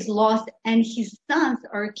ark is lost and his sons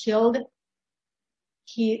are killed,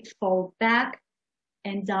 he fell back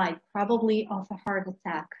and died, probably of a heart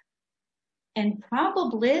attack. And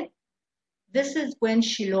probably this is when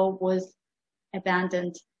Shiloh was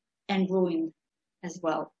abandoned and ruined as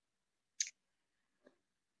well.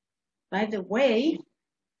 By the way,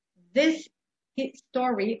 this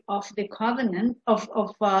story of the covenant, of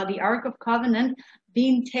the Ark of Covenant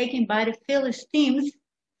being taken by the Philistines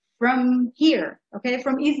from here, okay,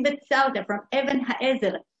 from East Bethsauda, from Even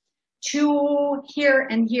Haezer, to here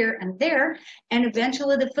and here and there, and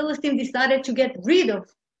eventually the Philistines decided to get rid of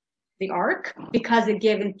the ark because it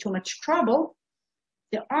gave them too much trouble.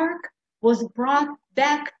 The ark was brought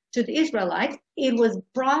back to the Israelites. It was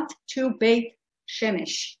brought to Beit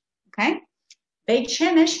Shemesh. Okay, Beit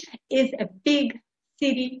Shemesh is a big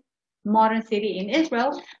city, modern city in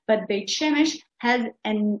Israel, but Beit Shemesh has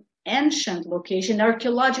an ancient location,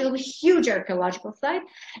 huge archaeological site.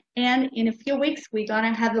 And in a few weeks, we're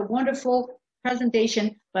gonna have a wonderful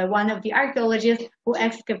presentation by one of the archaeologists who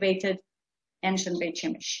excavated ancient Beit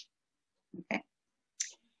Shemesh. Okay.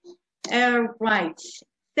 All right.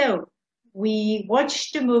 So we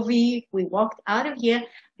watched the movie. We walked out of here.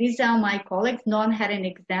 These are my colleagues. Noam had an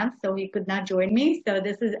exam, so he could not join me. So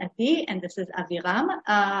this is Adi and this is Aviram,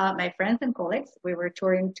 my friends and colleagues. We were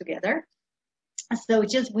touring together. So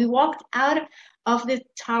we walked out of the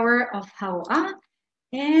Tower of Hawa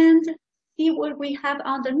and see what we have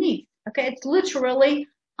underneath. Okay, it's literally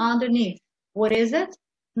underneath. What is it?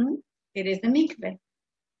 It is a mikveh.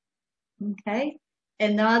 Okay,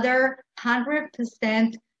 another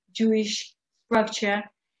 100% Jewish structure.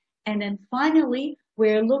 And then finally,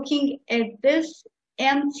 we're looking at this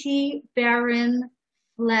empty, barren,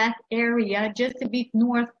 flat area just a bit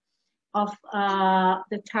north of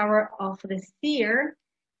the Tower of the Seer.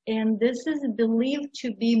 And this is believed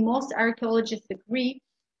to be, most archaeologists agree,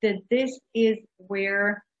 that this is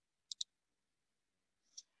where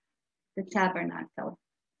the tabernacle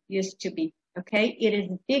used to be. Okay, it is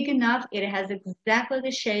big enough. It has exactly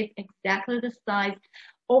the shape, exactly the size.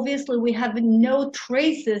 Obviously, we have no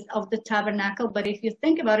traces of the tabernacle, but if you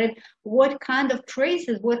think about it, what kind of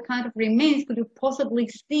traces, what kind of remains could you possibly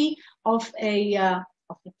see of a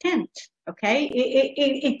tent? Okay,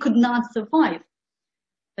 it could not survive,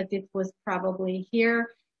 but it was probably here.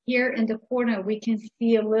 Here in the corner, we can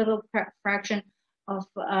see a little fraction of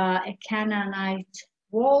a Canaanite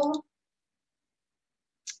wall.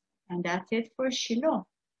 And that's it for Shiloh.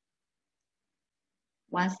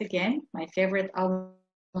 Once again, my favorite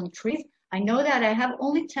almond trees. I know that I have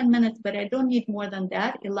only 10 minutes, but I don't need more than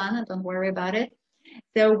that. Ilana, don't worry about it.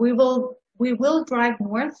 So we will drive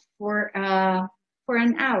north for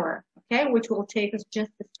an hour, okay, which will take us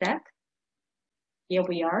just a sec. Here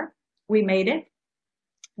we are. We made it.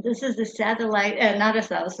 This is the satellite, not a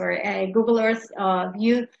satellite, sorry, a Google Earth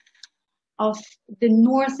view of the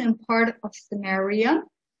northern part of Samaria.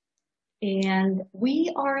 And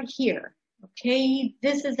we are here, okay?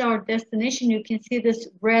 This is our destination. You can see this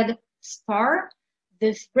red star.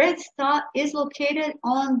 This red star is located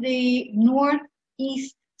on the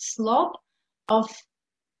northeast slope of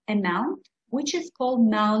a mount, which is called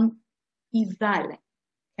Mount Eval,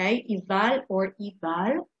 okay? Eval or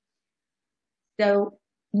Eval. So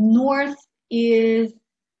north is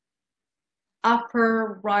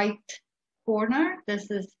upper right corner.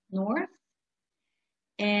 This is north.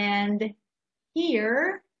 And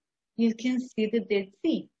here you can see the Dead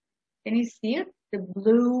Sea. Can you see it? The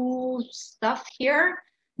blue stuff here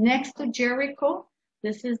next to Jericho.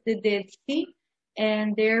 This is the Dead Sea.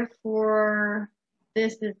 And therefore,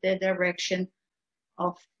 this is the direction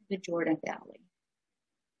of the Jordan Valley.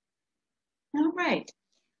 All right.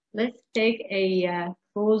 Let's take a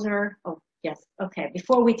closer. Oh, yes. Okay.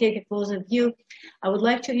 Before we take a closer view, I would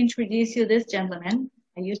like to introduce you this gentleman.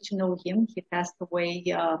 I used to know him. He passed away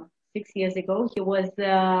 6 years ago. He was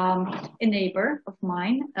a neighbor of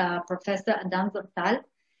mine, Professor Adam Zartal,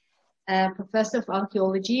 professor of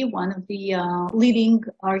archaeology, one of the leading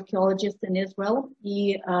archaeologists in Israel.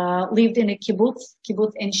 He lived in a kibbutz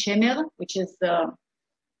En Shemer, which is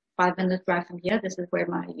 5-minute drive from here. This is where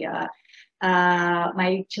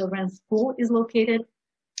my children's school is located.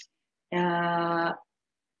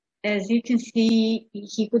 As you can see,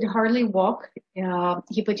 he could hardly walk.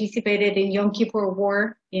 He participated in Yom Kippur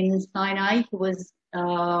War in Sinai. He was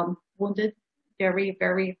wounded, very,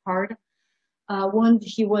 very hard wound.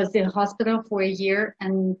 He was in hospital for a year,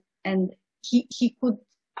 and he could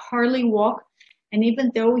hardly walk. And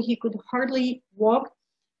even though he could hardly walk,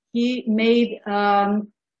 he made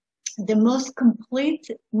the most complete,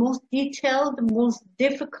 most detailed, most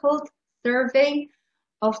difficult survey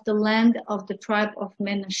of the land of the tribe of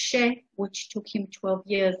Menashe, which took him 12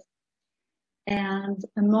 years. And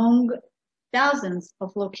among thousands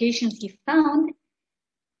of locations he found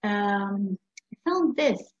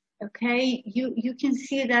this, okay? You can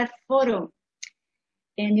see that photo.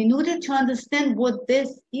 And in order to understand what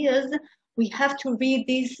this is, we have to read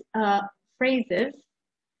these phrases.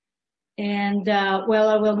 And well,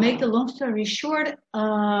 I will make the long story short.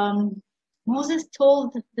 Moses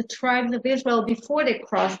told the tribes of Israel before they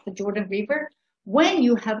crossed the Jordan River, when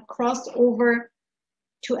you have crossed over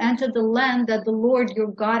to enter the land that the Lord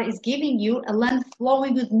your God is giving you, a land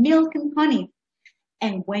flowing with milk and honey.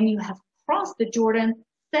 And when you have crossed the Jordan,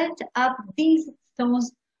 set up these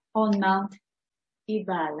stones on Mount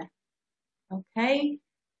Ebal. Okay,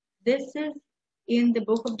 this is in the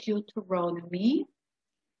book of Deuteronomy.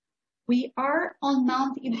 We are on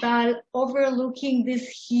Mount Ebal overlooking this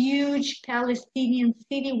huge Palestinian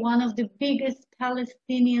city, one of the biggest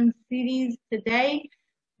Palestinian cities today.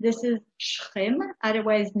 This is Shechem,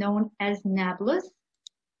 otherwise known as Nablus.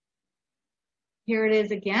 Here it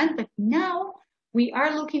is again, but now we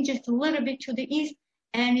are looking just a little bit to the east,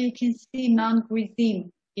 and you can see Mount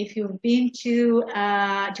Gerizim. If you've been to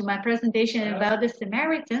my presentation about the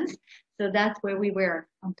Samaritans, so that's where we were,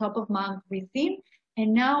 on top of Mount Gerizim.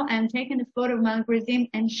 And now I'm taking a photo of Mount Gerizim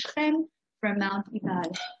and Shechem from Mount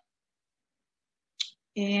Ebal.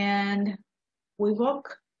 And we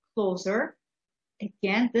walk closer.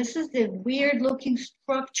 Again, this is the weird looking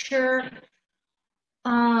structure.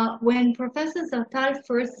 When Professor Zartal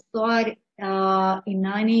first saw it in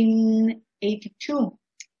 1982,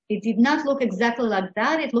 it did not look exactly like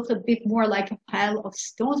that. It looked a bit more like a pile of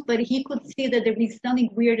stones, but he could see that there is something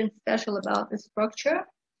weird and special about the structure.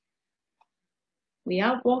 We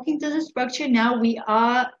are walking to the structure now. We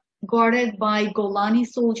are guarded by Golani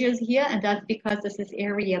soldiers here, and that's because this is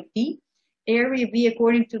Area B. Area B,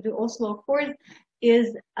 according to the Oslo Accords,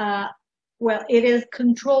 is, well, it is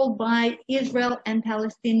controlled by Israel and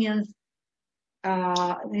Palestinians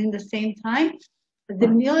in the same time. The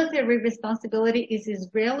military responsibility is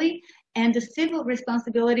Israeli, and the civil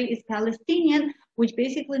responsibility is Palestinian, which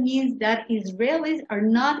basically means that Israelis are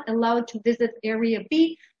not allowed to visit Area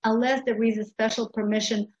B unless there is a special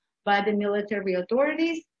permission by the military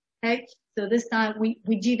authorities. Okay, so this time we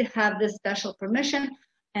did have this special permission,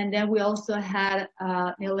 and then we also had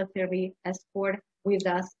military escort with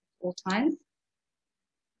us at all times.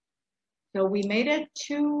 So we made it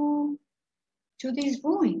to these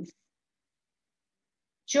ruins.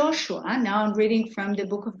 Joshua, now I'm reading from the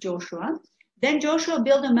book of Joshua. Then Joshua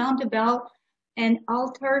built on Mount Ebal an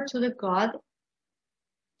altar to the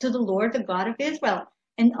Lord, the God of Israel,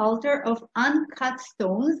 an altar of uncut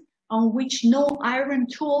stones on which no iron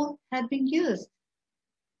tool had been used.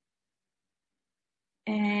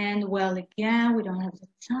 And well, again, we don't have the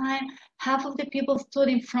time. Half of the people stood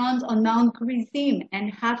in front on Mount Gerizim,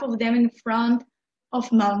 and half of them in front of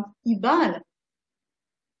Mount Ebal.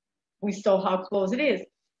 We saw how close it is.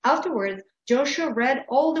 Afterwards, Joshua read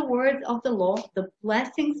all the words of the law, the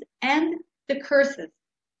blessings and the curses,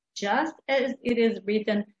 just as it is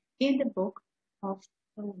written in the book of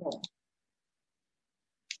the law.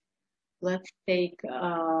 Let's take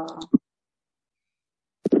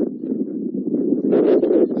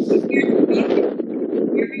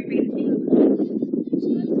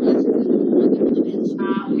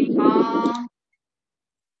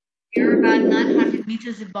we're about 900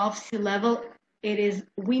 meters above sea level. It is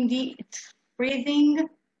windy, it's freezing.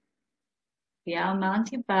 Yeah,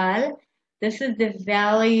 Mount Ebal. This is the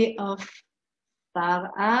valley of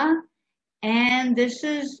Farah, and this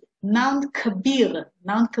is Mount Kabir.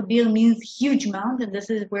 Mount Kabir means huge mountain, and this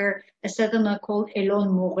is where a settlement called Elon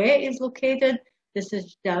Moreh is located. This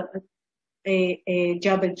is Jabal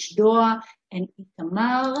Shdoa and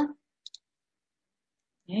Itamar.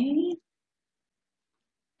 Okay.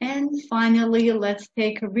 And finally, let's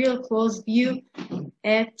take a real close view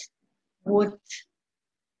at what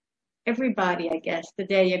everybody, I guess,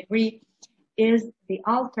 today agree is the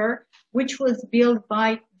altar, which was built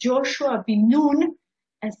by Joshua bin Nun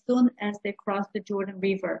as soon as they crossed the Jordan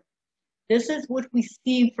River. This is what we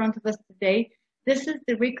see in front of us today. This is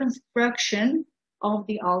the reconstruction of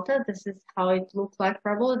the altar. This is how it looks like,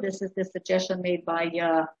 probably. This is the suggestion made by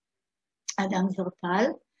Adam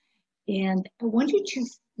Zartal. And I want you to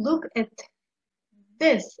look at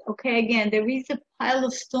this. Okay, again, there is a pile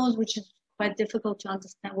of stones which is quite difficult to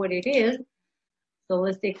understand what it is. So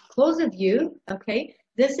let's take a closer view. Okay,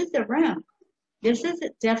 this is a ram. This is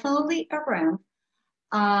definitely a ram.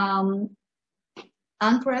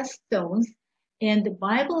 Unpressed stones. And the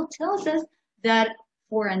Bible tells us that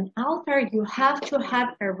for an altar, you have to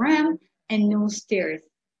have a ram and no stairs.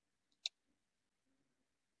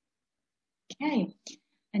 Okay,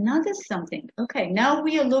 another something. Okay, now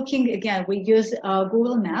we are looking again. We use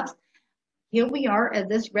Google Maps. Here we are at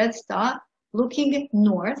this red star looking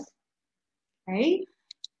north. Okay,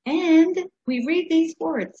 and we read these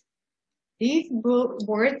words. These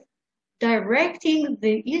words directing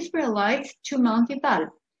the Israelites to Mount Ebal.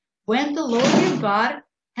 When the Lord your God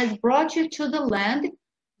has brought you to the land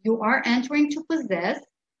you are entering to possess,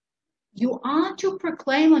 you are to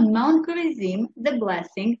proclaim on Mount Gerizim the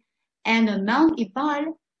blessing, and on Mount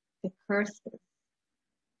Ebal the curses.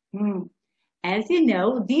 As you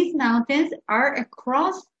know, these mountains are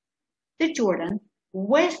across the Jordan,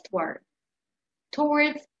 westward,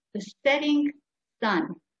 towards the setting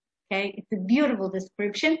sun. Okay, it's a beautiful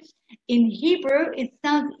description. In Hebrew, it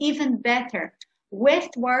sounds even better.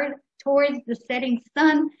 Westward towards the setting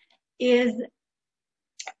sun is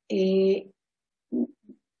I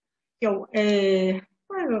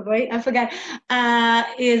forgot.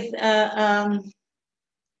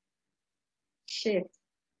 Shit.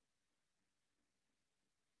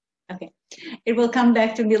 Okay, it will come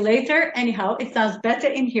back to me later. Anyhow, it sounds better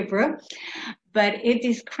in Hebrew, but it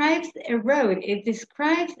describes a road. It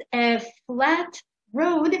describes a flat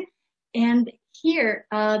road, and here,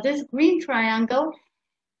 this green triangle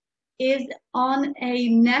is on a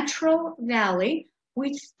natural valley,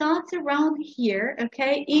 which starts around here,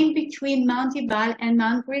 okay, in between Mount Ebal and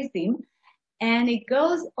Mount Gerizim, and it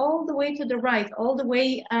goes all the way to the right, all the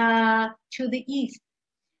way to the east.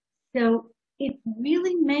 So it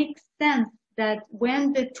really makes sense that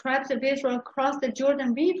when the tribes of Israel crossed the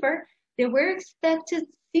Jordan River, they were expected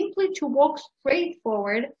simply to walk straight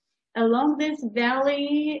forward along this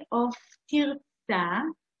valley of Tirzah,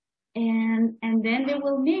 and then they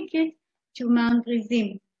will make it to Mount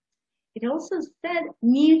Gerizim. It also said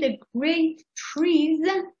near the great trees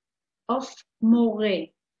of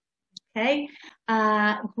Moreh. Okay,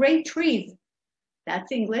 great trees.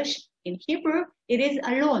 That's English. In Hebrew, it is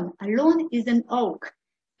alon. Alon is an oak.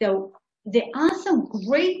 So there are some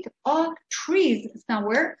great oak trees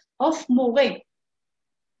somewhere of Moreh.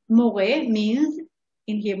 Moreh means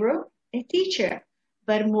in Hebrew a teacher,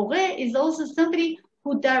 but Moreh is also somebody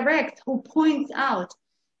who directs, who points out.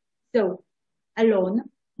 So alon,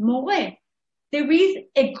 Moreh. There is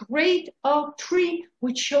a great oak tree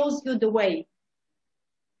which shows you the way.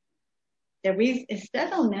 There is a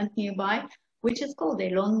settlement nearby which is called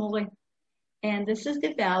Elon Moreh. And this is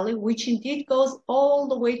the valley which indeed goes all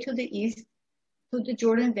the way to the east, to the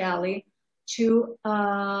Jordan Valley, to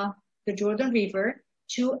the Jordan River,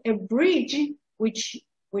 to a bridge which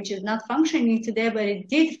is not functioning today, but it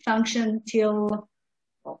did function till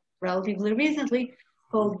relatively recently,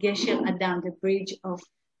 called Gesher Adam, the bridge of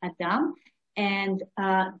Adam. And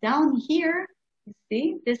down here, you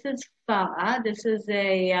see, this is Farah. This is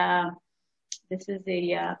a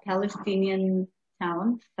Palestinian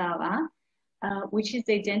town, Farah, which is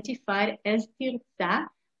identified as Tirzah,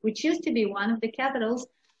 which used to be one of the capitals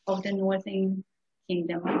of the northern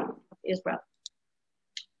kingdom of Israel.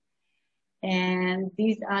 And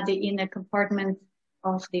these are the inner compartments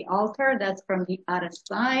of the altar. That's from the other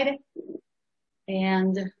side.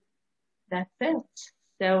 And that's it.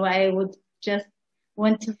 So I would just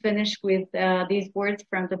want to finish with these words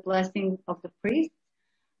from the blessing of the priest.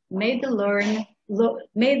 May the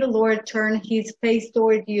Lord turn his face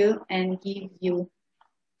toward you and give you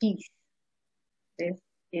peace. This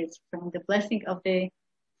is from the blessing of the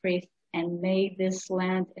priest, and may this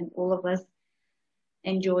land and all of us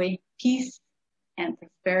enjoy peace and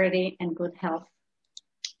prosperity and good health.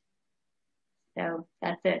 So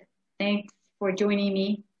that's it. Thanks for joining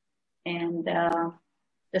me. And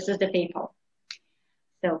this is the PayPal.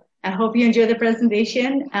 So I hope you enjoyed the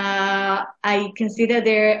presentation. I consider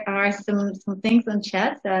there are some things on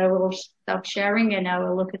chat, so I will stop sharing and I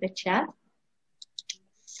will look at the chat.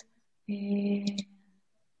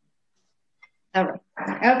 All right.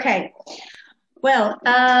 Okay. Well,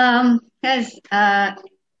 guys, I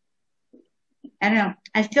don't know.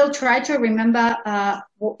 I still try to remember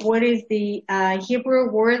what is the Hebrew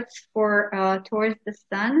words for towards the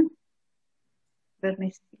sun. Let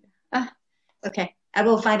me see. Okay. I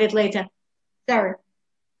will find it later. Sorry.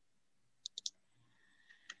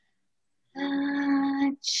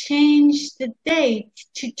 Change the date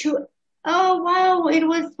to Oh, wow, it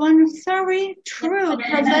was one, sorry, true.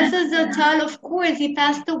 Professor Zatal, of course, he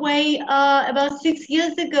passed away about 6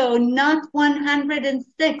 years ago, not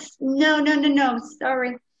 106. No, no, no, no,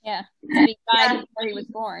 sorry. Yeah, so he died Yeah. before he was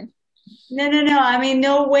born. No, no, no, I mean,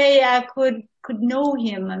 no way I could know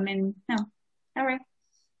him. I mean, no. All right.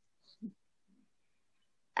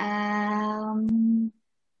 And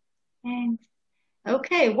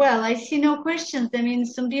okay, well, I see no questions. I mean,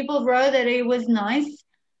 some people wrote that it was nice,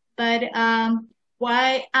 but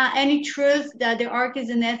why any truth that the Ark is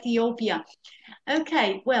in Ethiopia?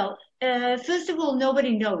 Okay, well, first of all,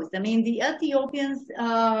 nobody knows. I mean, the Ethiopians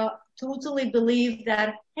totally believe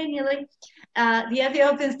that, hey, Neely, the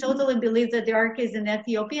Ethiopians totally believe that the Ark is in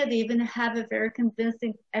Ethiopia. They even have a very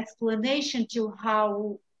convincing explanation to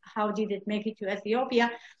how did it make it to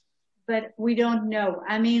Ethiopia, but we don't know.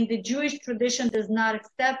 I mean, the Jewish tradition does not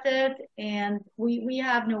accept it, and we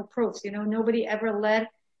have no proofs. You know, nobody ever led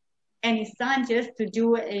any scientist to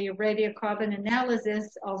do a radiocarbon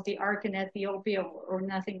analysis of the Ark in Ethiopia or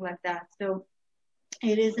nothing like that. So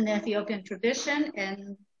it is an Ethiopian tradition,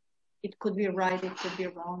 and it could be right, it could be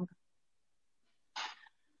wrong.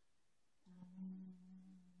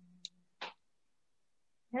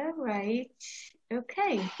 All right.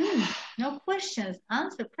 Okay. No questions. I'm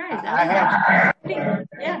surprised.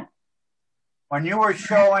 Yeah. When you were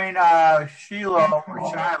showing Shiloh or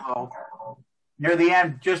Shiloh near the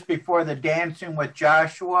end, just before the dancing with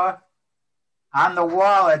Joshua, on the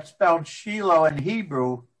wall it spelled Shiloh in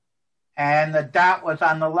Hebrew, and the dot was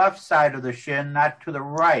on the left side of the shin, not to the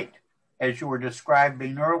right, as you were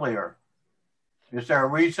describing earlier. Is there a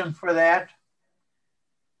reason for that?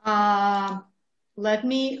 Let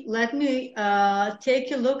me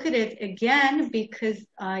take a look at it again, because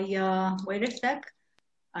I wait a sec.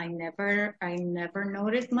 I never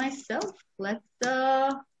noticed myself. Let's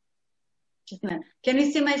just a minute. Can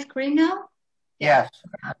you see my screen now? Yes.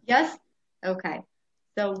 Yes? Okay.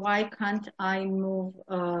 So why can't I move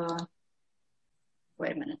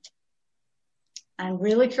wait a minute. I'm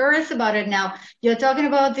really curious about it now. You're talking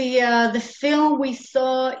about the film we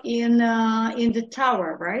saw in the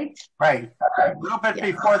tower, right? Right. A little bit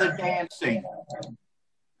before the dancing.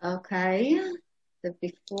 Okay. So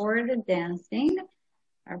before the dancing.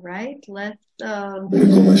 All right. Let's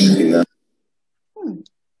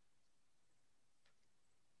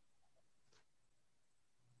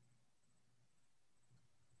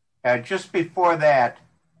just before that.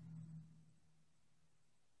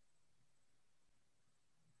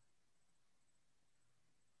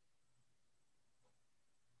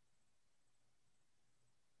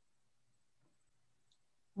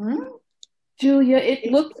 Julia,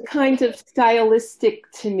 it looked kind of stylistic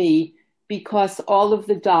to me because all of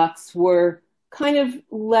the dots were kind of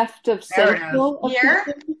left of center. Here?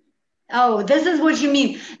 Oh, this is what you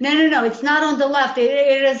mean. No. It's not on the left.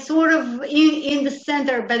 It is sort of in the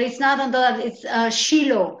center, but it's not on the left. It's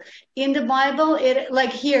Shiloh. In the Bible, it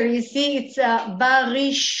like here, you see, it's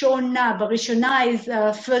Barishona. Barishona is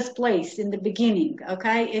first place in the beginning.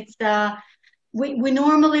 Okay, it's we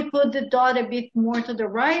normally put the dot a bit more to the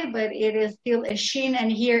right, but it is still a shin, and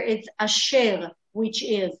here it's Asher, which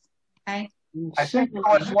is, okay? I think there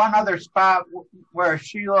was one other spot where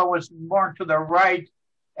Shiloh was more to the right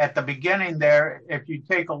at the beginning there, if you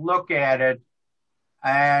take a look at it,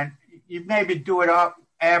 and you maybe do it up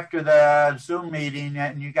after the Zoom meeting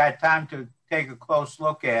and you got time to take a close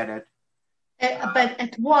look at it. But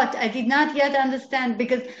at what? I did not yet understand,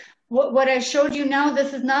 because what I showed you now,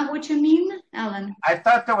 this is not what you mean, Alan? I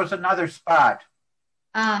thought there was another spot.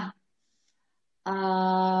 I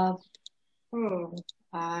don't.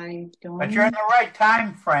 But you're in the right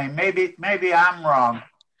time frame. Maybe I'm wrong.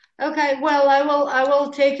 Okay, well, I will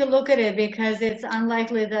take a look at it, because it's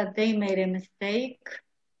unlikely that they made a mistake.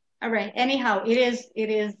 All right. Anyhow, it is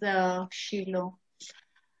Shiloh.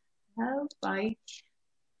 All right.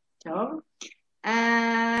 So,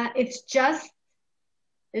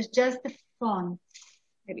 it's just the font,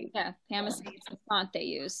 maybe. Yeah, Pam is saying it's the font they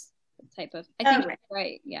use. The type of. I think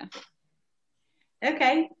right. Yeah.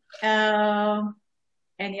 Okay.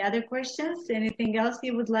 Any other questions? Anything else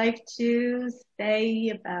you would like to say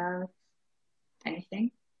about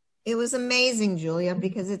anything? It was amazing, Julia,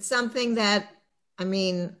 because it's something that, I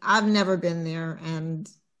mean, I've never been there, and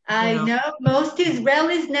I know most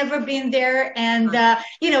Israelis never been there, and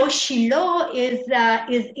Shiloh is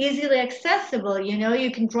easily accessible. You know,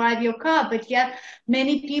 you can drive your car, but yet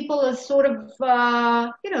many people are sort of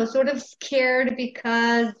scared,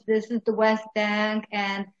 because this is the West Bank,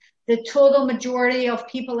 and the total majority of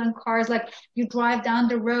people and cars, like you drive down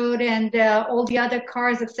the road, and all the other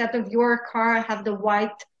cars except of your car have the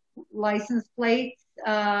white license plates.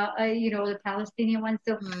 the Palestinian ones.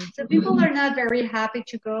 So people are not very happy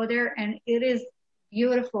to go there, and it is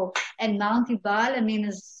beautiful. And Mount Ebal, I mean,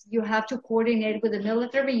 you have to coordinate with the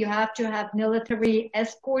military. You have to have military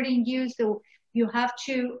escorting you. So you have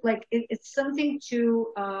to, like, it's something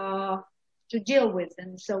to deal with.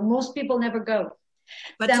 And so most people never go.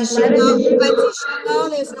 But to Shiloh,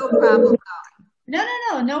 there's no problem.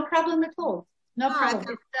 No problem at all. No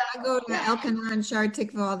problem. I go to Elkanah and Shar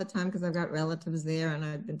Tikva all the time because I've got relatives there, and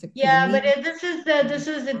I've been to. But this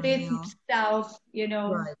is a bit south,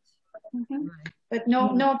 Right. Mm-hmm. Right. But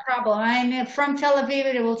no problem. I mean, from Tel Aviv,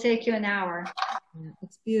 it will take you an hour. Yeah,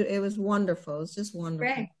 it's beautiful. It was wonderful. It's just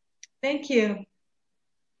wonderful. Great. Thank you.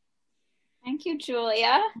 Thank you,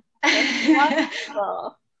 Julia.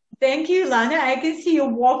 Wonderful. Thank you, Lana. I can see you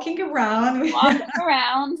walking around.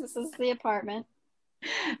 This is the apartment.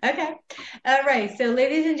 Okay. All right. So,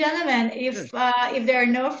 ladies and gentlemen, if there are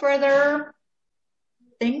no further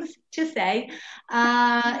things to say,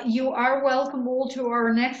 you are welcome all to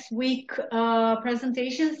our next week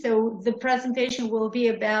presentation. So the presentation will be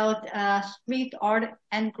about street art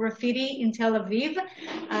and graffiti in Tel Aviv,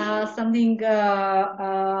 something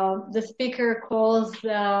the speaker calls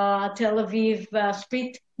Tel Aviv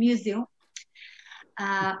Street Museum,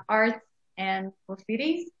 art and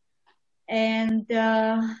graffitis, and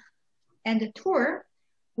the tour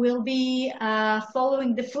will be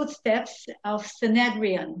following the footsteps of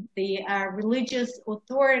Sanhedrin, the religious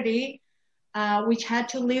authority which had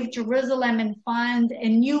to leave Jerusalem and find a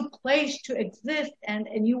new place to exist and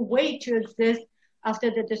a new way to exist after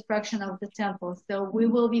the destruction of the temple. So we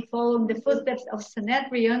will be following the footsteps of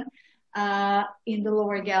Sanhedrin in the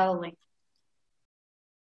Lower Galilee.